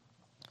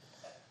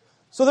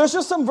 So there's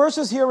just some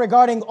verses here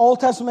regarding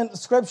Old Testament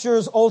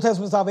scriptures, Old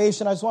Testament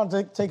salvation. I just wanted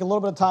to take a little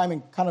bit of time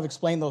and kind of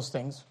explain those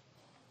things.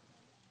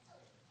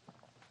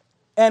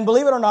 And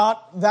believe it or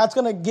not, that's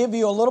going to give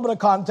you a little bit of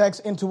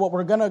context into what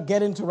we're going to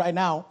get into right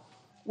now,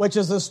 which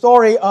is the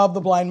story of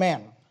the blind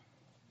man.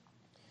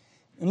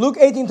 In Luke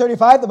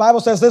 18:35, the Bible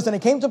says this, and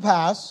it came to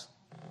pass,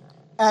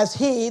 as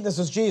he, this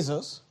is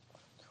Jesus,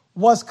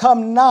 was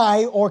come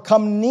nigh or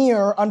come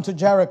near unto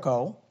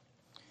Jericho.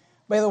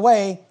 By the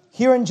way,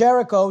 here in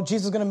Jericho,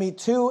 Jesus is going to meet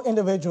two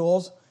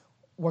individuals.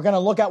 We're going to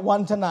look at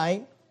one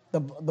tonight,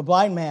 the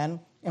blind man,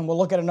 and we'll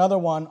look at another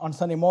one on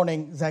Sunday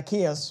morning,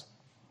 Zacchaeus,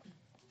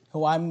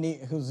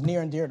 who's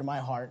near and dear to my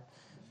heart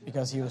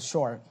because he was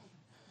short.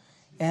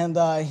 And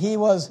he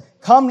was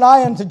come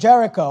nigh unto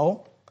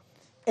Jericho.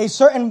 A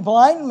certain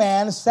blind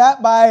man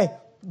sat by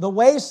the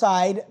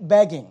wayside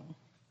begging.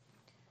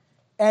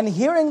 And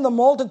hearing the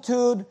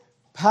multitude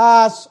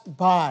pass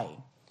by.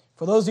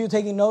 For those of you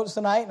taking notes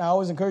tonight, and I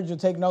always encourage you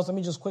to take notes, let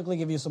me just quickly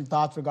give you some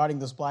thoughts regarding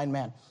this blind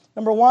man.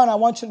 Number one, I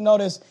want you to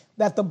notice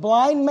that the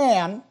blind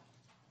man,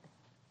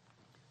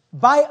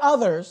 by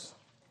others,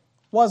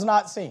 was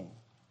not seen.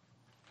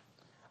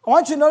 I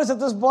want you to notice that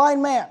this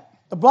blind man,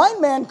 the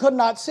blind man could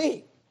not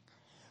see.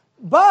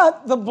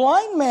 But the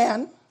blind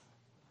man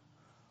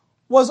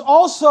was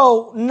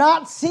also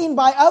not seen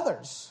by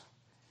others.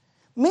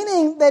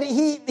 Meaning that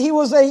he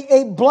was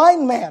a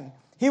blind man.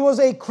 He was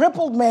a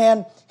crippled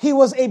man. He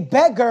was a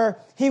beggar.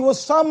 He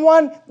was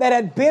someone that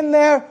had been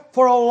there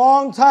for a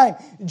long time.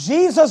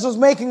 Jesus was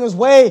making his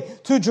way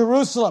to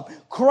Jerusalem.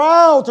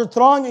 Crowds are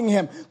thronging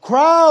him.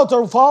 Crowds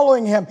are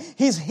following him.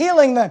 He's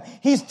healing them.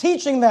 He's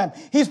teaching them.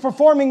 He's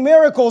performing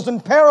miracles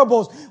and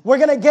parables. We're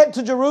going to get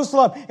to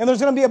Jerusalem, and there's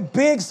going to be a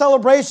big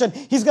celebration.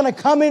 He's going to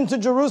come into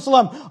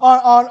Jerusalem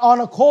on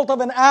a colt of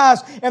an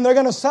ass, and they're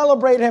going to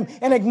celebrate him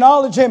and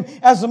acknowledge him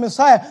as the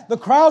Messiah. The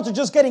crowds are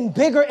just getting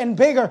bigger and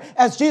bigger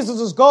as Jesus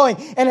is going.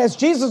 And as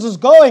Jesus is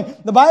going,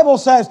 the Bible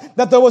says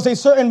that there was a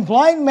certain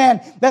blind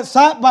man that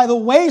sat by the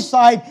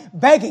wayside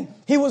begging.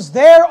 He was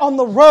there on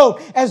the road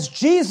as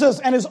Jesus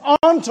and his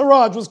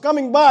entourage was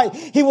coming by.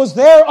 He was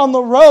there on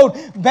the road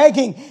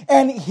begging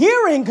and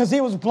hearing, because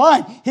he was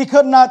blind, he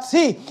could not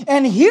see.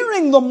 And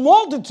hearing the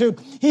multitude,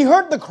 he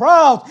heard the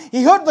crowd,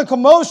 he heard the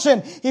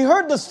commotion, he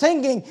heard the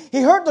singing,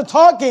 he heard the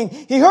talking,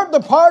 he heard the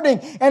parting.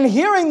 And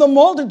hearing the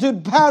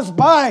multitude pass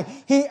by,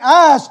 he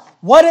asked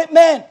what it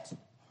meant.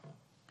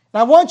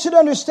 Now I want you to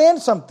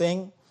understand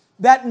something,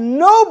 that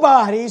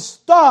nobody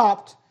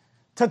stopped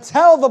to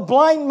tell the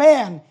blind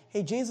man,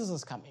 hey, Jesus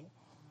is coming.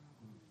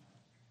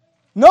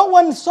 No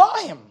one saw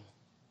him.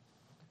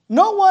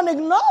 No one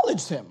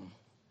acknowledged him.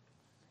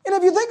 And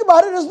if you think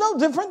about it, it's no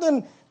different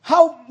than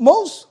how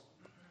most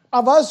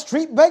of us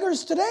treat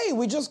beggars today.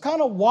 We just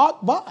kind of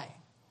walk by.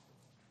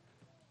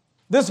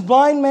 This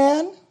blind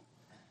man,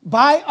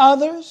 by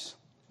others,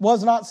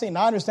 was not seen.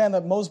 Now, I understand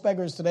that most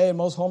beggars today and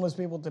most homeless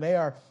people today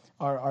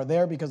are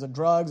there because of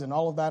drugs and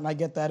all of that, and I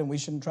get that, and we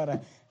shouldn't try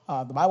to...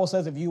 the Bible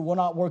says if you will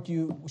not work,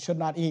 you should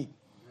not eat.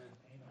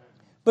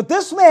 But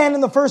this man in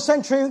the first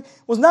century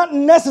was not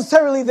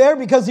necessarily there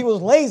because he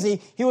was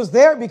lazy. He was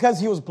there because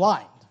he was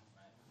blind.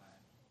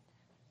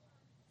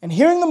 And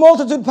hearing the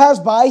multitude pass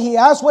by, he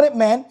asked what it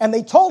meant, and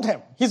they told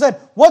him. He said,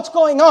 "What's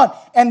going on?"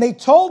 And they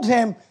told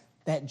him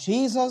that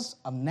Jesus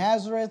of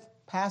Nazareth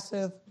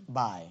passeth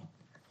by.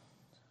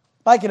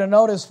 I'd like you to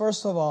notice,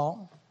 first of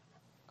all,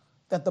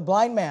 that the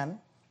blind man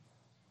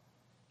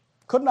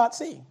could not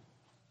see.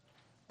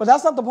 But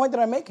that's not the point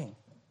that I'm making.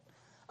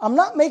 I'm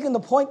not making the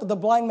point that the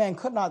blind man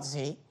could not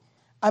see.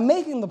 I'm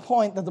making the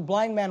point that the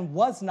blind man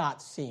was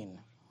not seen.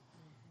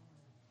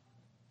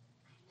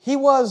 He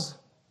was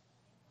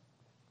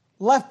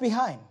left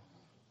behind.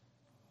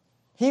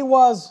 He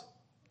was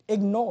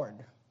ignored.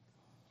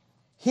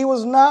 He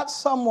was not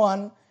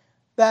someone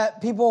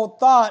that people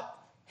thought,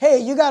 hey,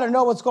 you got to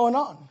know what's going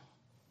on.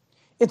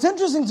 It's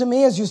interesting to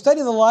me as you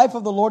study the life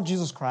of the Lord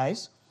Jesus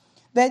Christ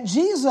that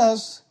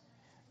Jesus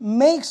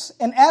makes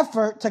an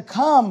effort to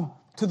come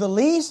to the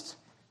least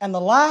and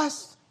the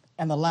last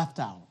and the left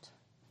out.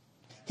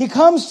 He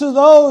comes to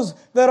those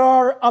that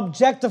are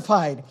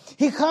objectified.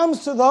 He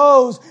comes to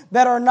those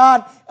that are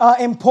not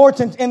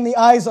important in the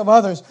eyes of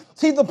others.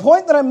 See, the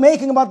point that I'm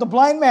making about the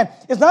blind man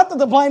is not that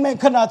the blind man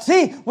could not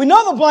see. We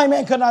know the blind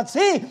man could not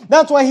see.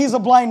 That's why he's a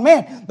blind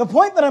man. The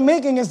point that I'm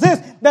making is this,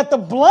 that the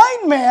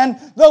blind man,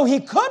 though he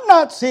could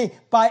not see,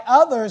 by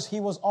others he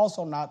was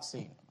also not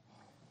seen.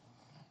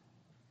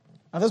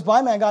 Now, this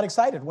blind man got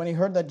excited when he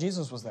heard that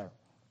Jesus was there.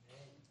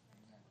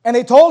 And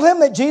they told him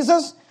that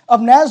Jesus of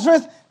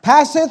Nazareth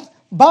passeth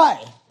by.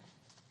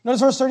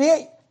 Notice verse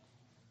 38.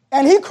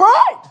 And he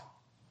cried,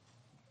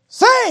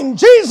 saying,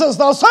 Jesus,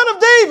 thou son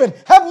of David,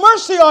 have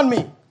mercy on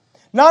me.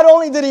 Not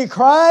only did he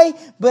cry,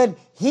 but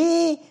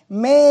he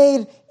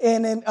made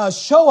a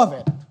show of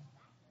it.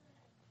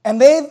 And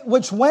they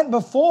which went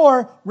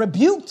before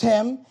rebuked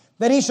him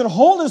that he should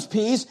hold his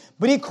peace,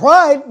 but he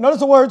cried, notice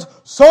the words,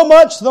 so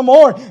much the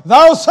more,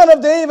 thou son of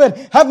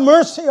David, have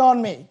mercy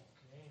on me.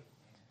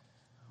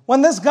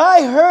 When this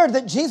guy heard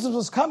that Jesus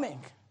was coming,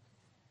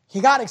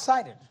 he got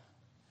excited.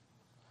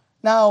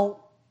 Now,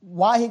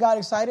 why he got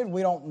excited,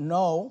 we don't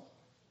know.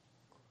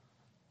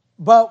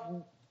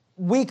 But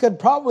we could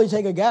probably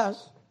take a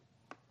guess,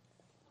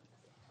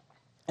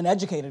 an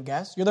educated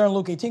guess. You're there in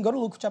Luke 18. Go to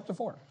Luke chapter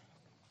 4.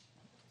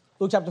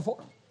 Luke chapter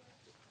 4.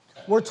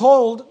 We're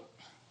told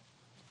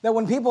that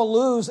when people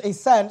lose a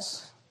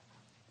sense,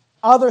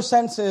 other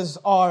senses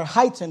are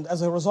heightened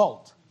as a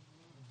result.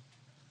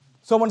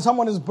 So when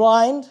someone is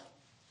blind,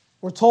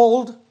 we're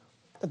told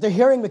that their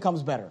hearing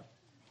becomes better.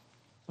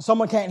 When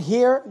someone can't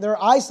hear,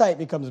 their eyesight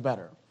becomes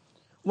better.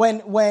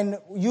 When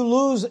you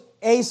lose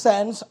a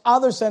sense,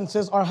 other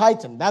senses are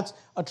heightened. That's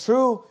a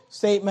true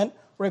statement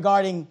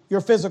regarding your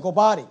physical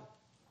body.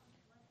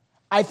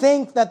 I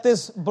think that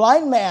this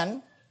blind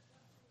man,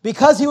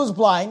 because he was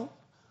blind,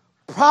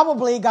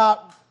 probably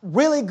got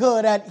really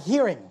good at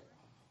hearing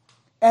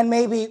and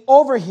maybe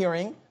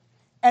overhearing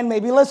and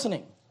maybe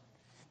listening.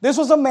 This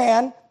was a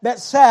man that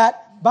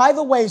sat by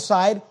the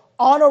wayside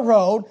on a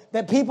road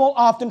that people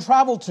often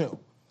travel to.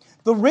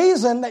 The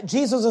reason that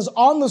Jesus is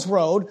on this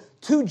road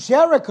to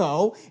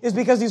Jericho is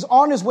because he's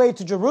on his way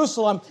to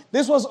Jerusalem.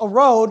 This was a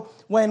road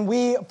when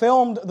we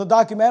filmed the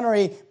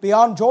documentary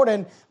Beyond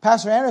Jordan.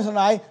 Pastor Anderson and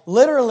I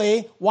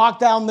literally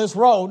walked down this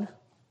road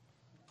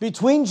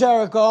between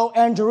Jericho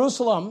and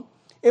Jerusalem.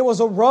 It was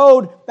a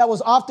road that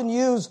was often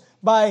used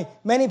by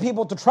many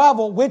people to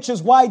travel, which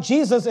is why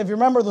Jesus, if you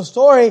remember the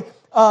story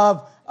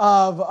of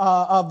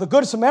the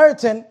Good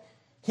Samaritan,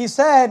 he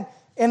said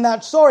in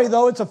that story,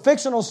 though it's a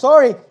fictional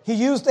story, he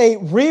used a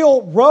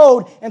real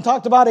road and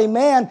talked about a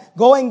man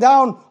going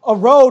down a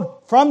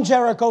road from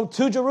Jericho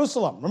to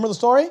Jerusalem. Remember the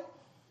story?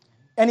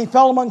 And he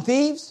fell among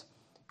thieves.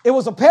 It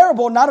was a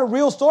parable, not a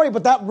real story,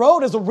 but that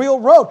road is a real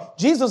road.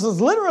 Jesus is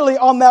literally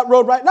on that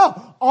road right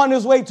now, on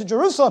his way to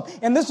Jerusalem.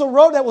 And this is a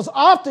road that was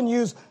often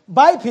used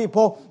by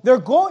people.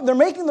 They're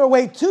making their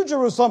way to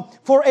Jerusalem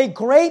for a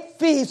great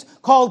feast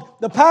called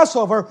the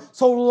Passover.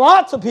 So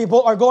lots of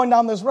people are going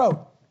down this road.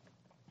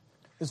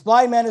 This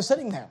blind man is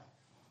sitting there.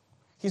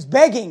 He's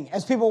begging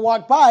as people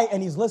walk by,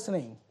 and he's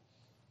listening.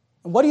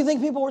 And what do you think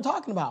people were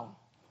talking about?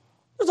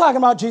 They're talking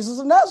about Jesus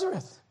of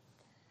Nazareth.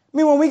 I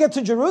mean, when we get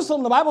to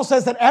Jerusalem, the Bible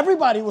says that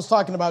everybody was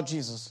talking about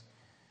Jesus.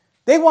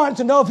 They wanted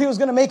to know if he was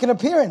going to make an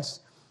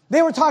appearance.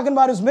 They were talking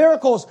about his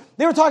miracles.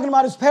 They were talking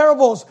about his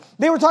parables.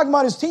 They were talking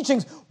about his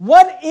teachings.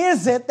 What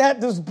is it that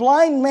this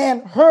blind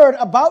man heard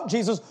about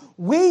Jesus?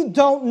 We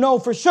don't know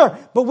for sure,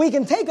 but we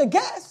can take a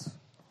guess.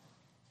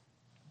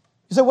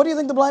 You say, what do you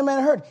think the blind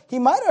man heard? He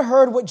might have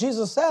heard what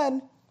Jesus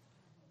said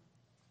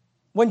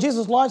when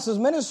Jesus launched his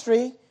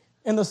ministry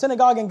in the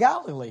synagogue in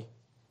Galilee.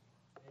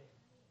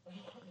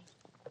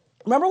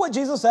 Remember what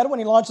Jesus said when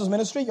he launched his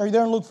ministry? Are you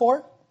there in Luke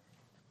 4?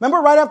 Remember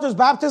right after his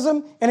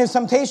baptism and his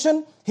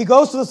temptation, he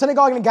goes to the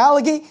synagogue in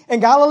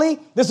Galilee.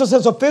 This is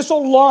his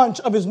official launch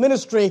of his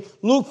ministry,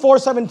 Luke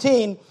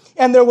 4:17.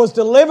 And there was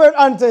delivered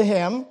unto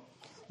him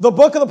the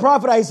book of the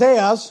prophet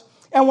Isaiah.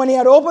 And when he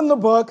had opened the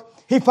book,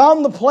 he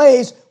found the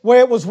place where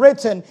it was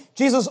written.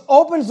 Jesus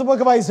opens the book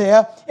of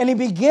Isaiah and he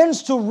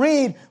begins to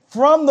read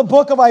from the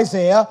book of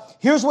Isaiah.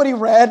 Here's what he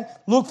read,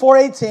 Luke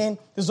 4:18.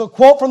 This is a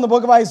quote from the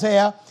book of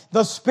Isaiah.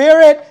 The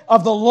Spirit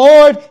of the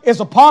Lord is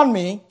upon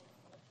me,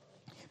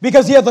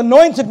 because he hath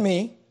anointed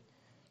me.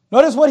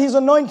 Notice what he's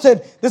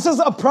anointed. This is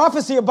a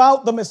prophecy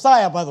about the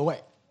Messiah, by the way.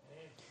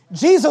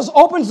 Jesus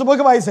opens the book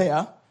of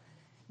Isaiah,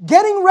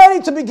 getting ready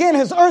to begin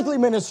his earthly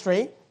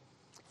ministry,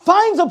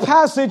 finds a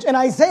passage in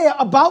Isaiah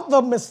about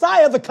the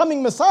Messiah, the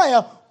coming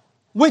Messiah,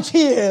 which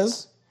he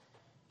is,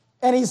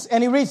 and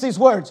he reads these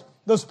words.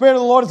 The Spirit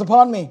of the Lord is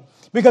upon me,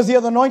 because he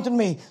hath anointed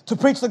me to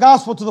preach the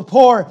gospel to the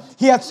poor.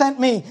 He hath sent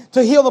me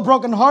to heal the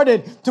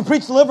brokenhearted, to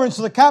preach deliverance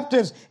to the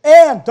captives,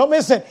 and, don't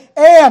miss it,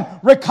 and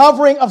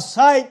recovering of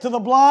sight to the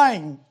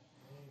blind,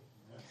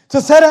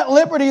 to set at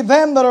liberty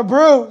them that are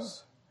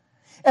bruised.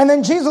 And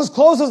then Jesus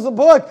closes the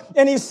book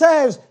and he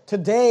says,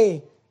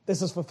 today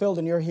this is fulfilled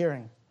in your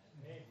hearing.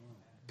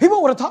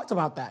 People would have talked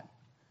about that.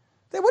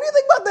 What do you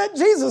think about that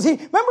Jesus?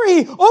 Remember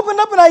he opened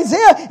up in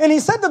Isaiah and he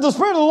said that the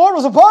Spirit of the Lord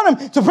was upon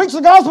him to preach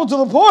the gospel to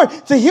the poor,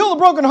 to heal the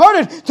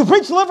brokenhearted, to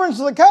preach deliverance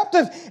to the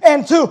captives,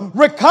 and to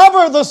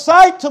recover the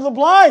sight to the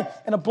blind.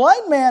 And a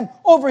blind man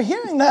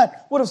overhearing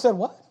that would have said,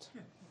 what?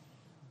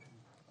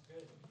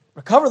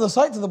 Recover the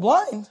sight to the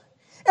blind?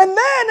 And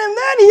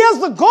then he has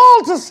the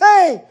gall to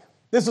say,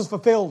 this is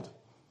fulfilled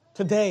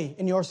today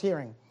in your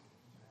hearing.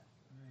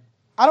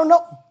 I don't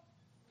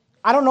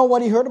know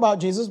what he heard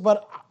about Jesus,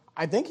 but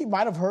I think he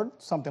might have heard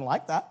something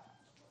like that.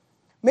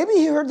 Maybe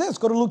he heard this.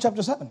 Go to Luke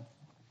chapter 7.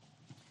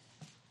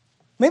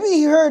 Maybe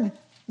he heard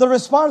the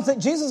response that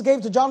Jesus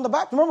gave to John the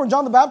Baptist. Remember when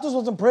John the Baptist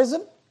was in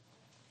prison?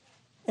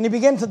 And he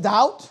began to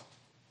doubt?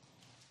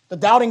 The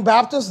doubting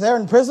Baptist there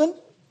in prison?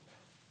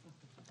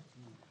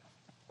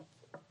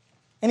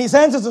 And he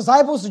sends his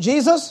disciples to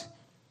Jesus.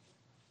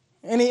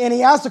 And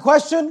he asks the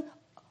question,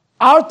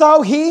 art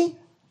thou he?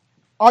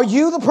 Are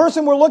you the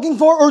person we're looking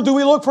for, or do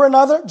we look for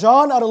another?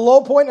 John at a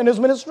low point in his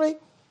ministry.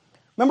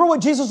 Remember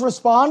what Jesus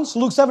responds,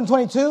 Luke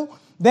 7:22?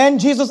 Then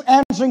Jesus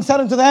answering said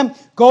unto them,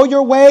 go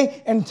your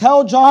way and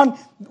tell John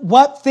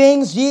what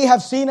things ye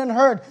have seen and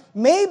heard.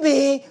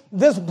 Maybe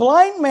this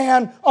blind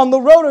man on the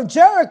road of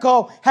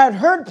Jericho had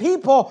heard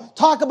people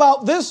talk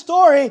about this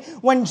story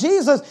when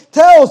Jesus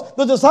tells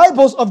the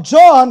disciples of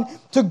John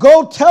to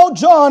go tell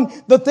John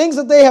the things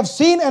that they have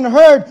seen and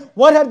heard.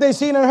 What had they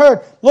seen and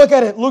heard? Look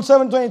at it, Luke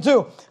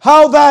 7:22.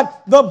 How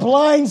that the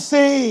blind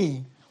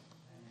see,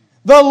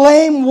 the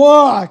lame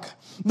walk,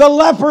 the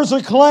lepers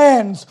are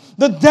cleansed,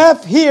 the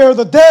deaf hear,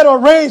 the dead are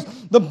raised,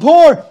 to the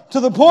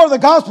poor the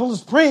gospel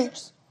is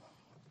preached.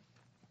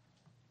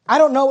 I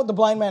don't know what the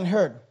blind man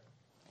heard,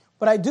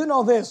 but I do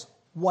know this.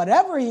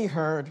 Whatever he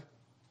heard,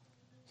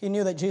 he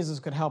knew that Jesus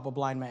could help a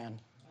blind man.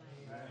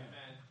 Amen.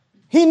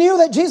 He knew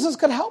that Jesus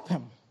could help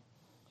him.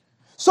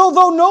 So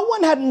though no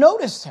one had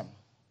noticed him,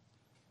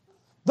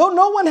 though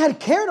no one had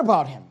cared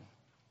about him,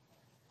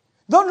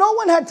 though no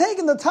one had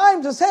taken the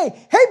time to say,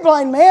 hey,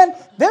 blind man,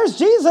 there's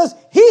Jesus.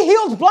 He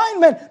heals blind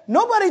men.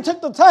 Nobody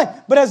took the time.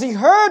 But as he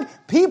heard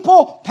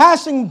people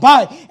passing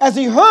by, as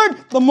he heard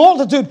the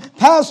multitude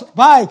pass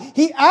by,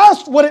 he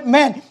asked what it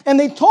meant. And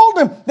they told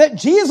him that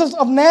Jesus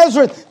of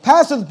Nazareth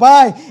passeth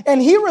by.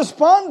 And he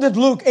responded,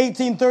 Luke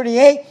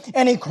 18:38,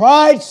 and he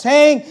cried,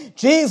 saying,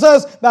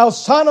 Jesus, thou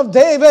son of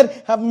David,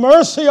 have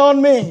mercy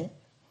on me.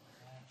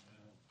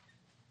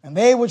 And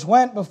they which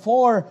went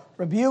before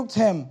rebuked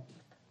him,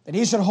 that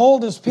he should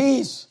hold his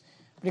peace.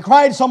 But he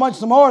cried so much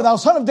the more, thou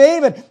son of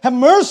David, have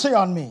mercy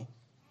on me.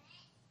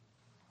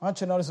 I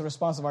want you to notice the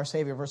response of our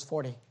Savior, verse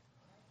 40.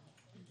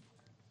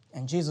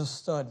 And Jesus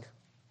stood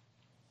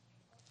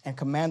and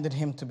commanded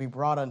him to be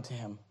brought unto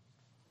him.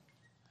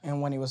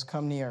 And when he was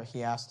come near,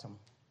 he asked him.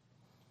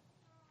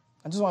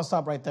 I just want to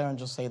stop right there and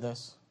just say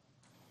this.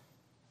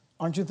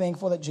 Aren't you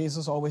thankful that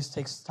Jesus always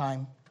takes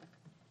time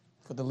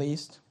for the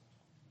least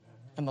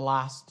and the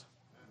last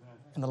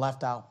and the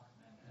left out?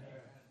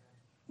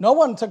 No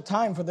one took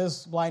time for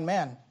this blind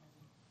man,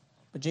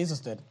 but Jesus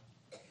did.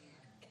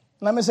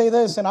 Let me say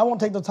this, and I won't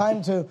take the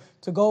time to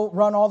go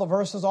run all the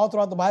verses. All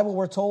throughout the Bible,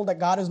 we're told that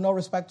God is no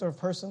respecter of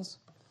persons.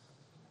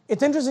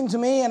 It's interesting to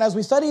me, and as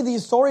we study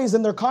these stories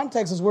in their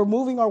context, as we're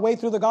moving our way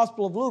through the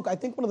Gospel of Luke, I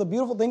think one of the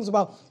beautiful things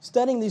about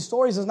studying these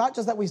stories is not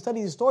just that we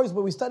study these stories,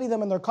 but we study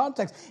them in their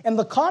context. And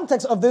the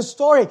context of this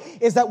story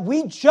is that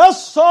we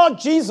just saw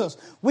Jesus.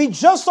 We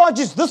just saw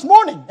Jesus this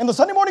morning in the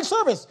Sunday morning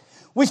service.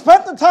 We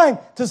spent the time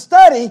to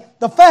study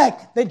the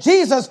fact that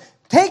Jesus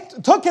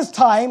took his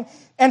time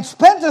and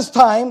spent his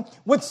time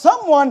with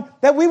someone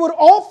that we would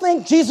all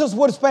think Jesus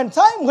would spend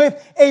time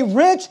with, a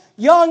rich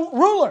young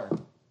ruler.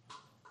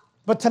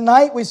 But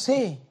tonight we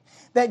see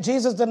that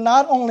Jesus did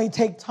not only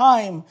take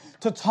time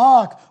to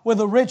talk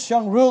with a rich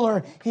young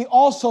ruler, he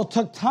also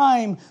took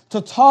time to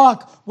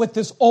talk with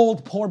this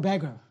old poor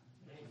beggar.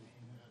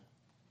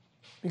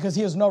 Because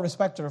he is no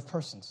respecter of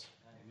persons.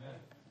 Amen.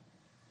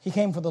 He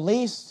came for the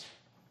least,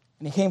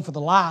 and he came for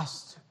the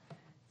last,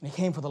 and he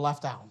came for the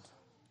left out.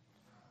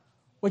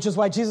 Which is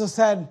why Jesus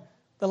said,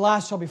 the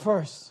last shall be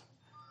first,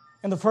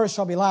 and the first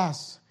shall be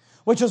last.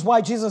 Which is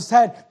why Jesus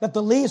said that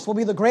the least will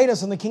be the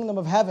greatest in the kingdom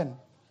of heaven.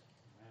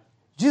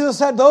 Jesus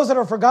said those that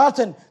are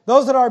forgotten,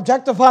 those that are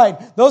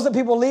objectified, those that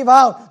people leave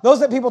out,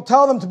 those that people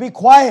tell them to be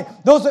quiet,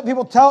 those that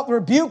people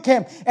rebuke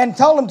him and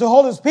tell him to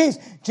hold his peace,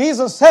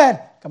 Jesus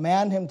said,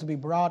 command him to be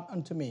brought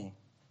unto me.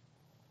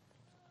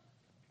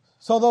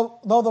 So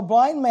though the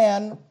blind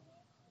man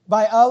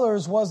by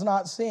others was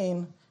not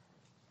seen,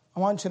 I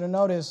want you to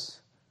notice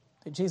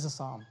that Jesus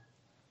saw him.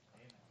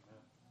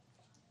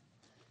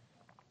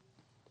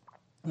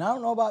 And I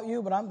don't know about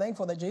you, but I'm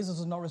thankful that Jesus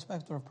is no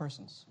respecter of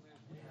persons.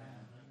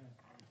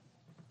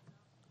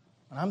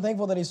 And I'm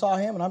thankful that he saw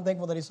him, and I'm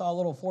thankful that he saw a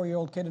little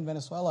 4-year-old kid in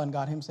Venezuela and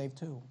got him saved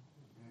too.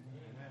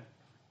 Amen.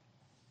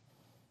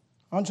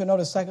 I want you to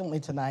notice,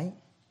 secondly, tonight,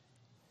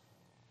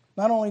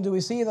 not only do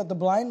we see that the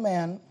blind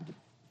man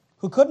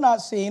who could not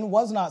see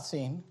was not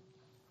seen,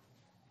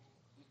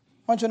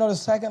 I want you to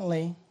notice,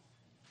 secondly,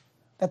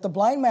 that the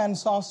blind man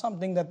saw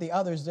something that the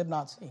others did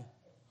not see.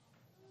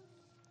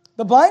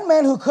 The blind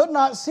man who could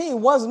not see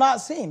was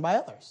not seen by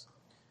others.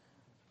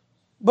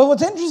 But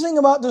what's interesting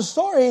about this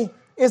story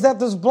is that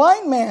this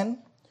blind man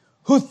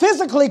who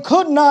physically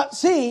could not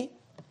see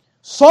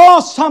saw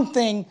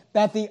something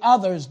that the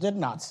others did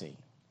not see.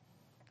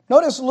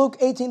 Notice Luke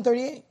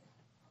 18:38.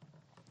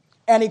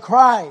 And he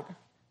cried,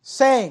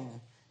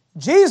 saying,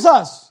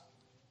 Jesus,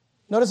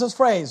 notice this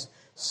phrase,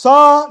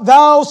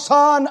 thou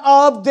son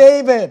of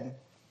David,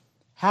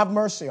 have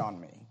mercy on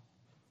me.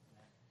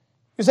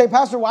 You say,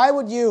 Pastor, why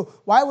would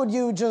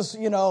you just,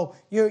 you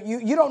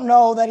don't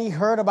know that he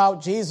heard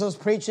about Jesus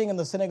preaching in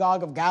the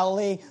synagogue of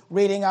Galilee,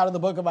 reading out of the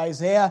book of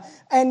Isaiah.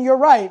 And you're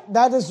right,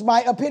 that is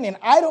my opinion.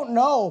 I don't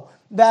know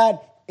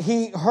that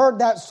he heard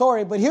that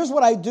story, but here's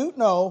what I do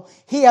know.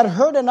 He had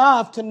heard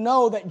enough to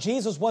know that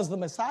Jesus was the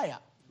Messiah.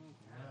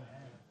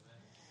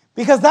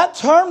 Because that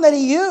term that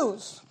he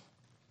used,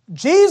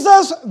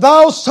 Jesus,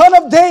 thou son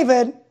of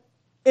David,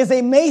 is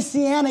a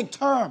messianic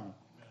term.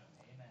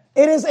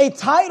 It is a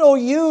title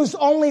used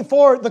only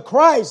for the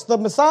Christ, the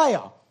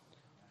Messiah.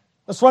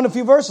 Let's run a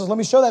few verses. Let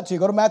me show that to you.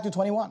 Go to Matthew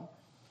 21.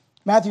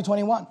 Matthew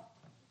 21.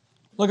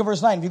 Look at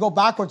verse 9. If you go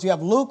backwards, you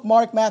have Luke,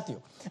 Mark,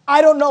 Matthew.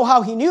 I don't know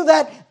how he knew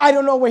that. I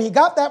don't know where he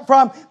got that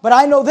from. But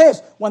I know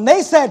this. When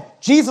they said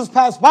Jesus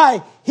passed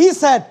by, he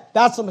said,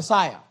 that's the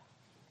Messiah.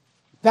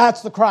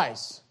 That's the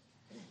Christ.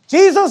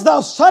 Jesus,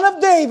 thou son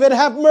of David,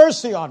 have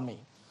mercy on me.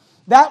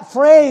 That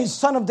phrase,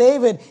 son of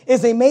David,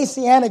 is a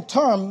messianic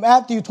term.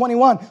 Matthew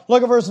 21,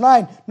 look at verse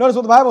 9. Notice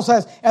what the Bible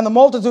says. And the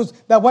multitudes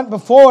that went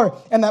before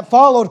and that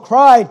followed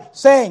cried,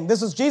 saying,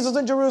 this is Jesus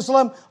in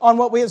Jerusalem on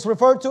what is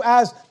referred to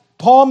as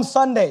Palm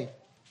Sunday.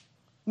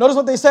 Notice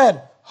what they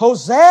said.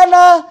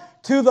 Hosanna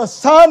to the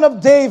Son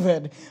of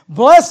David.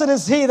 Blessed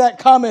is he that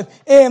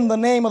cometh in the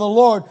name of the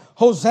Lord.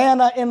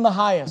 Hosanna in the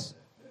highest.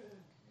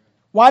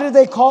 Why did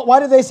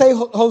they say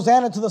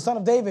Hosanna to the Son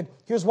of David?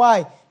 Here's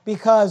why.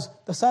 Because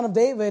the Son of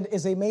David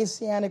is a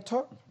messianic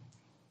term.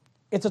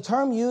 It's a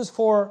term used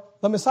for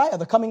the Messiah,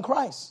 the coming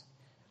Christ.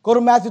 Go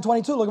to Matthew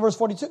 22, look at verse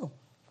 42.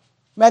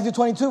 Matthew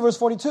 22, verse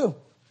 42.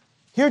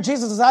 Here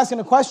Jesus is asking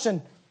a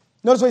question.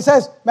 Notice what he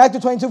says, Matthew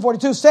 22,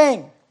 42,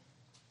 saying,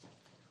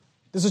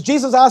 this is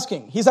Jesus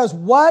asking. He says,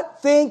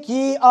 what think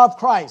ye of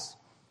Christ?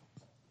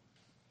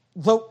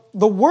 The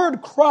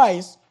word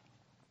Christ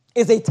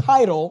is a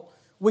title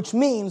which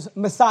means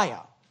Messiah.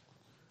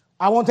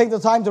 I won't take the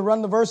time to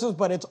run the verses,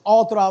 but it's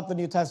all throughout the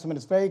New Testament.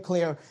 It's very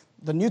clear.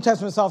 The New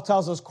Testament itself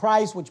tells us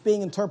Christ, which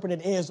being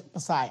interpreted is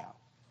Messiah.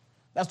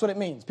 That's what it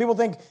means. People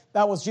think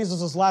that was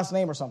Jesus' last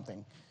name or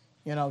something.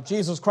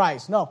 Jesus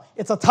Christ. No,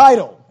 it's a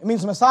title. It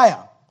means Messiah.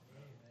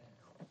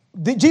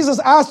 Jesus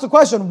asked the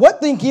question,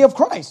 what think ye of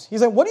Christ? He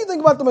said, what do you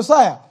think about the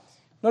Messiah?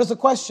 Notice the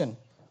question.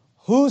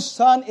 Whose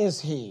son is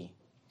he?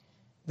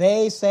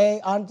 They say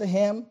unto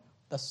him,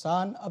 the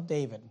Son of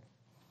David.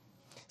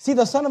 See,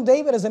 the Son of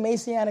David is a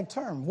messianic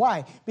term.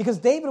 Why? Because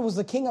David was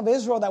the king of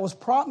Israel that was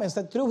promised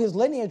that through his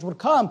lineage would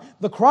come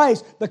the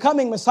Christ, the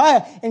coming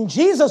Messiah. And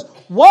Jesus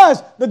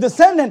was the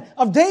descendant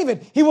of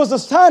David. He was the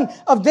son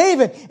of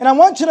David. And I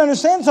want you to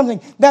understand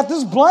something, that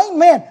this blind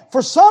man,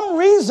 for some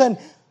reason,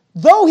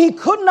 though he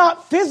could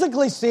not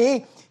physically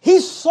see, he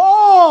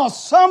saw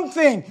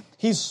something.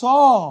 He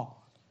saw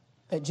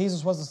that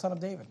Jesus was the Son of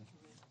David.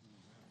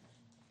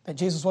 That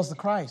Jesus was the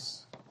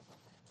Christ.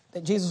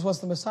 That Jesus was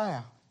the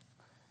Messiah.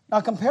 Now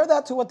compare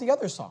that to what the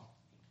others saw.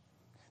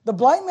 The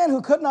blind man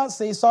who could not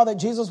see saw that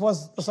Jesus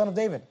was the Son of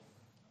David.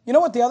 You know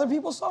what the other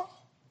people saw?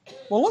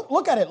 Well,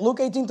 look at it. Luke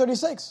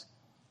 18:36.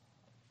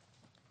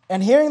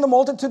 And hearing the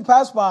multitude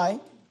pass by,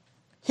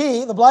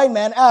 he, the blind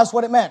man, asked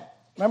what it meant.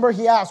 Remember,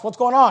 he asked, what's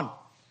going on?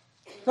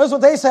 Notice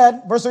what they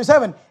said, verse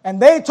 37.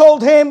 And they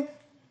told him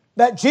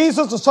that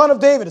Jesus, the Son of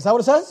David. Is that what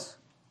it says?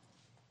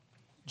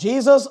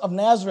 Jesus of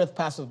Nazareth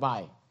passes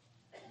by.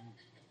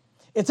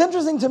 It's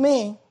interesting to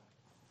me.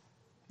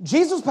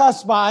 Jesus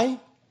passed by.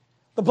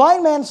 The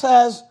blind man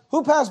says,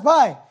 Who passed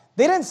by?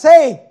 They didn't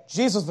say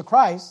Jesus the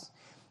Christ.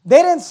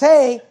 They didn't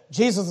say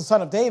Jesus the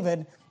son of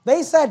David.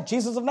 They said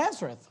Jesus of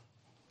Nazareth.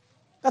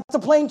 That's a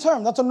plain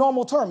term. That's a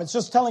normal term. It's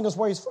just telling us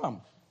where he's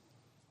from.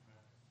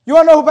 You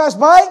want to know who passed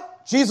by?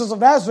 Jesus of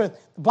Nazareth.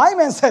 The blind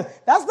man said,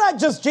 that's not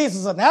just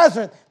Jesus of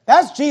Nazareth.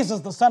 That's Jesus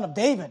the son of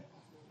David.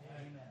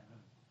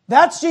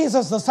 That's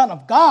Jesus the son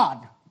of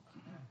God.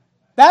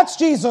 That's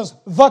Jesus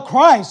the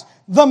Christ,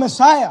 the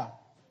Messiah.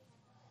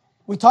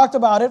 We talked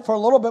about it for a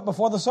little bit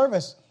before the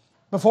service,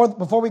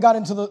 before we got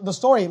into the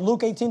story,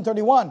 Luke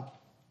 18:31.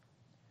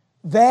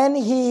 Then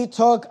he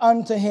took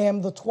unto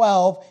him the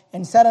 12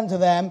 and said unto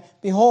them,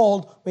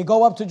 Behold, we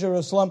go up to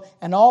Jerusalem,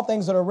 and all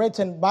things that are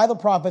written by the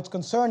prophets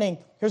concerning,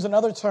 here's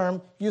another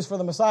term used for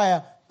the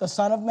Messiah, the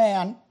Son of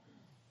Man,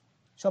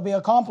 shall be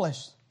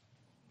accomplished.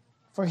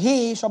 For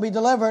he shall be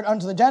delivered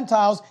unto the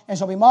Gentiles, and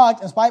shall be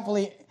mocked and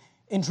spitefully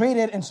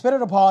entreated and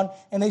spitted upon,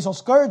 and they shall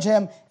scourge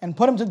him and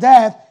put him to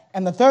death,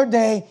 and the third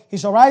day he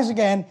shall rise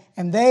again.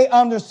 And they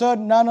understood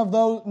none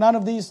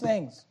of these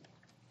things.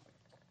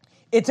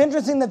 It's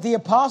interesting that the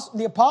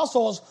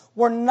apostles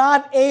were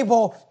not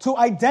able to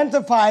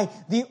identify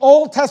the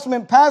Old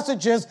Testament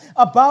passages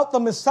about the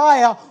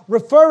Messiah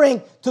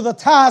referring to the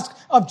task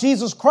of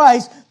Jesus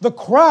Christ. The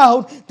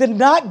crowd did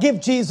not give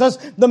Jesus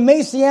the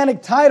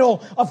messianic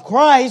title of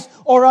Christ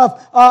or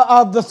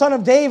of the Son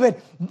of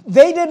David.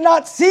 They did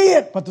not see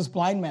it, but this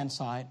blind man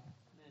saw it.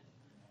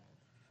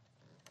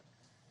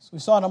 So we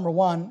saw number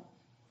one.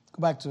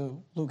 Go back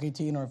to Luke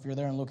 18, or if you're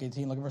there in Luke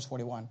 18, look at verse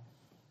 41.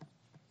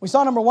 We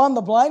saw number one,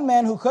 the blind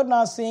man who could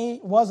not see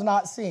was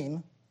not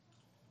seen.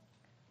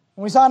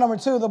 And we saw number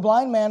two, the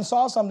blind man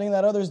saw something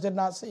that others did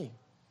not see.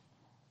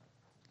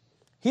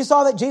 He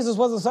saw that Jesus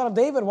was the son of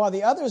David, while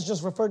the others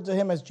just referred to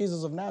him as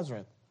Jesus of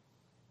Nazareth.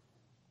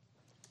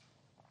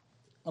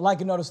 I'd like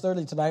you to notice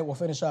thirdly tonight, we'll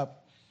finish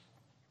up,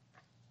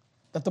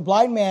 that the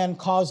blind man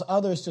caused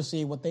others to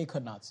see what they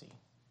could not see.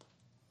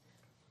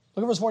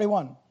 Look at verse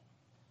 41.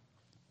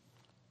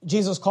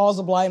 Jesus calls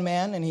the blind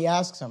man and he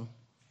asks him,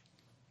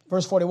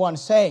 verse 41,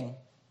 saying,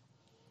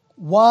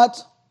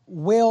 What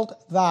wilt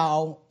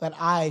thou that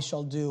I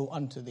shall do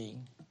unto thee?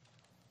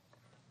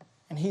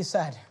 And he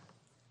said,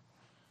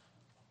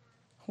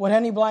 what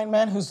any blind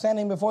man who's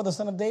standing before the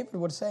Son of David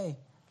would say,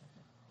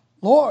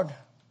 Lord,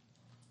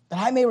 that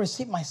I may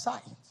receive my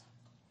sight.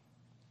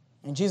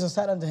 And Jesus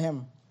said unto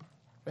him,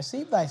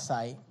 Receive thy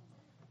sight.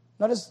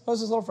 Notice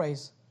this little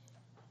phrase,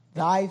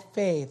 Thy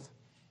faith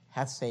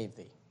hath saved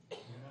thee.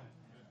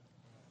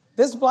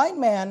 This blind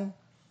man, you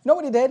know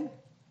what he did?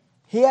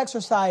 He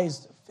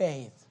exercised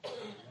faith.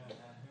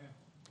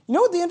 You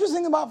know what the interesting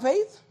thing about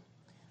faith?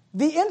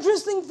 The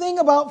interesting thing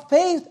about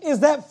faith is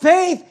that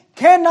faith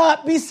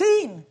cannot be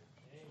seen.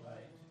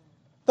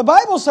 The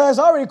Bible says,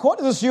 I already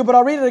quoted this to you, but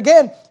I'll read it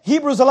again.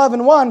 Hebrews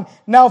 11:1.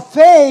 Now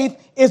faith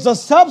is the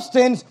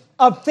substance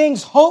of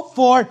things hoped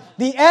for,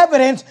 the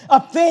evidence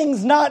of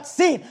things not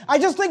seen. I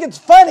just think it's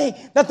funny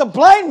that the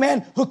blind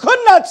man who could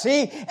not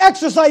see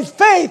exercised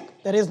faith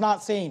that is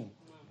not seen.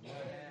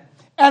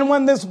 And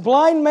when this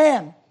blind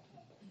man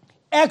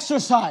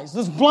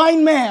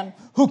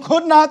who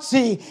could not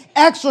see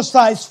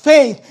exercised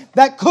faith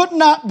that could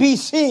not be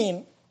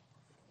seen,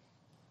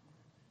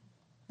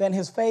 then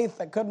his faith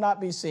that could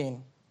not be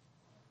seen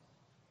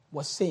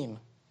was seen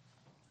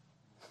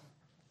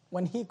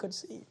when he could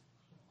see.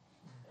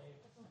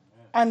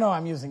 I know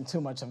I'm using too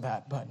much of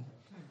that, but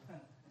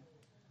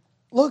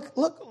look,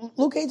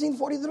 Luke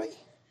 18:43.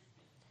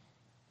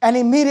 And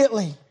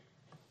immediately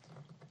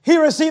he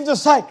received a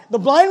sight. The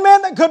blind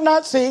man that could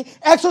not see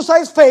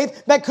exercised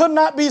faith that could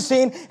not be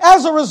seen.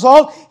 As a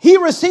result, he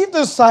received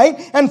the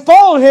sight and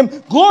followed him,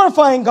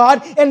 glorifying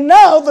God. And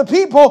now the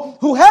people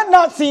who had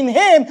not seen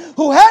him,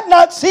 who had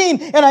not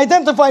seen and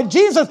identified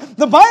Jesus,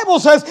 the Bible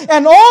says,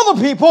 and all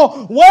the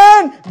people,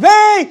 when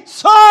they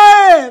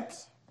saw it,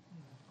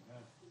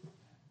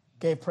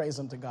 gave praise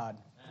unto God.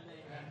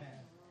 Amen.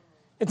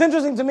 It's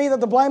interesting to me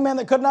that the blind man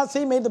that could not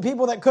see made the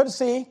people that could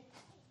see,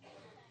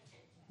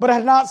 but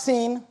had not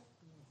seen,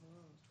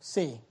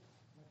 see. You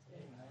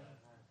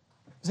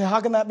say,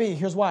 how can that be?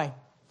 Here's why.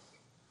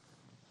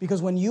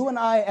 Because when you and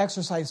I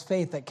exercise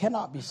faith that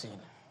cannot be seen,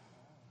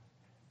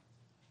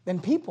 then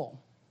people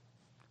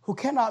who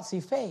cannot see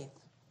faith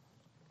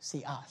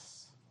see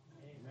us.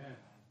 Amen.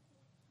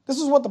 This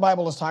is what the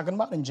Bible is talking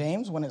about in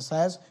James when it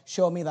says,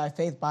 show me thy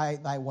faith by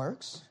thy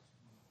works.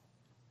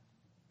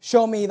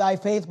 Show me thy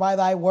faith by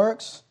thy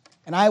works,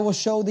 and I will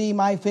show thee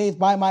my faith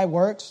by my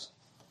works.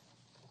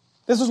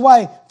 This is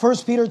why 1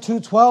 Peter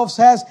 2:12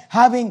 says,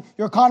 having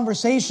your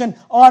conversation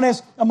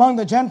honest among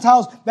the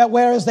Gentiles, that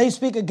whereas they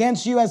speak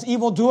against you as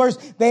evildoers,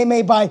 they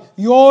may by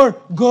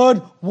your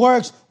good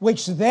works,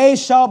 which they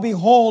shall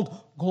behold,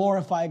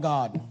 glorify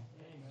God. Amen.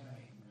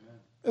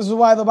 This is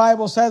why the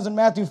Bible says in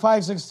Matthew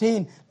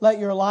 5:16, let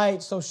your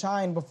light so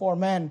shine before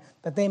men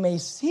that they may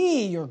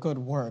see your good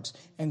works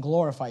and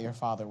glorify your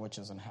Father which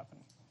is in heaven.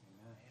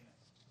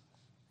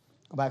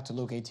 Go back to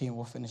Luke 18,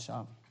 we'll finish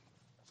up.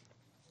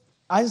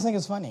 I just think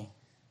it's funny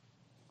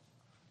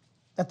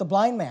that the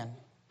blind man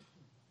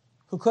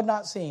who could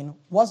not see,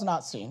 was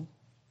not seen,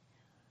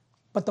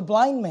 But the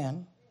blind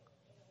man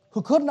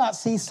who could not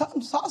see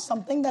saw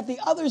something that the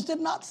others did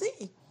not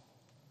see.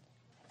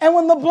 And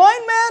when the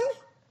blind man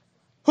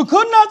who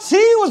could not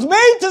see was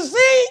made to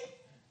see,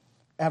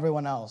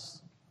 everyone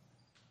else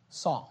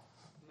saw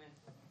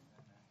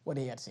what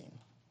he had seen.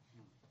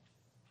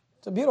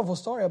 It's a beautiful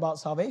story about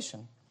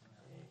salvation.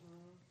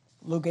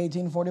 Luke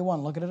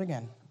 18:41, look at it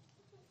again.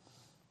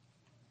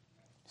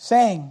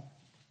 Saying,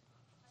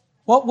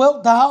 "What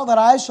wilt thou that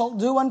I shall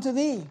do unto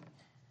thee?"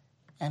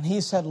 And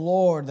he said,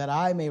 "Lord, that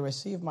I may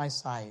receive my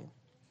sight."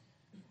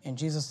 And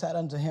Jesus said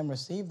unto him,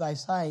 "Receive thy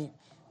sight,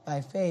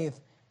 thy faith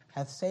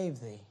hath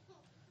saved thee."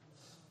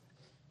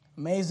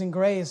 Amazing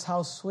grace,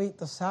 how sweet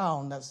the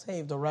sound that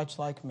saved a wretch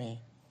like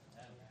me.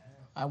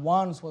 I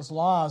once was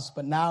lost,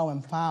 but now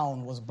am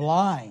found, was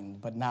blind,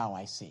 but now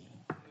I see.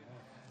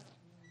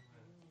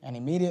 And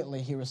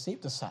immediately he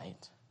received the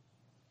sight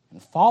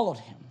and followed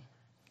him,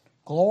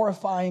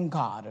 glorifying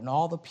God and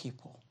all the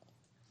people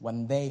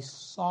when they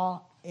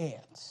saw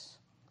it.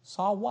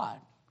 Saw what?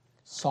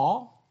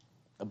 Saw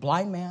the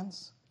blind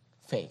man's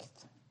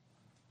faith.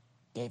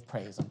 Gave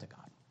praise unto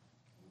God.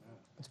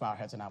 Let's bow our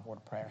heads and have a word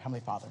of prayer.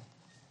 Heavenly Father,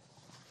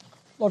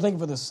 Lord, thank you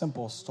for this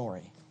simple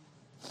story.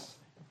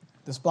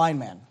 This blind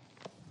man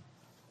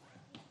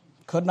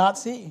could not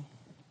see,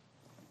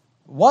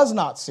 was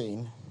not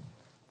seen,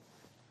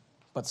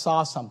 but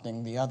saw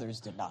something the others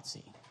did not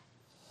see.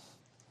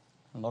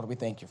 And Lord, we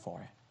thank you for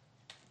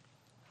it.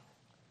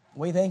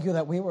 We thank you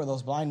that we were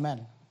those blind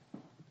men,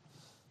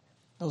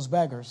 those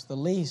beggars, the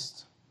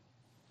least,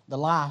 the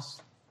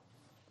last,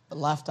 the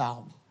left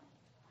out.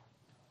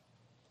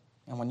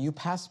 And when you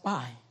passed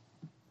by,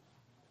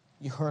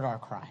 you heard our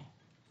cry.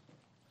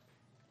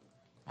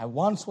 I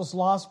once was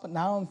lost, but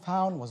now am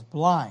found, was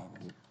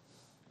blind,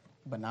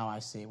 but now I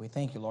see. We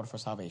thank you, Lord, for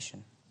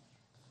salvation.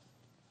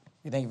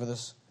 We thank you for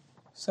this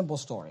simple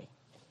story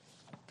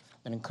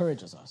that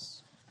encourages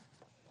us.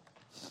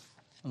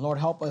 And Lord,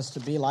 help us to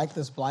be like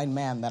this blind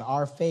man, that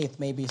our faith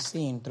may be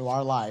seen through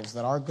our lives,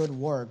 that our good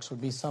works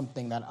would be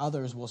something that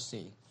others will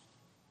see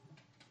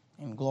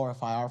and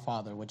glorify our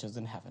Father which is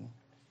in heaven.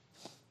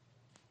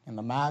 In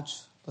the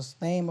matchless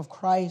name of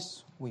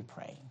Christ, we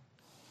pray.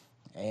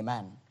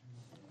 Amen.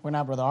 We're going to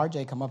have Brother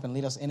RJ come up and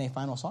lead us in a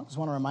final song. I just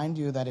want to remind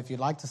you that if you'd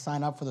like to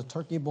sign up for the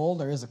Turkey Bowl,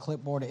 there is a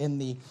clipboard in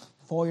the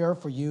foyer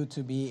for you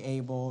to be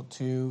able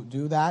to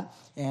do that.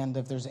 And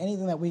if there's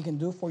anything that we can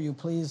do for you,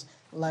 please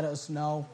let us know.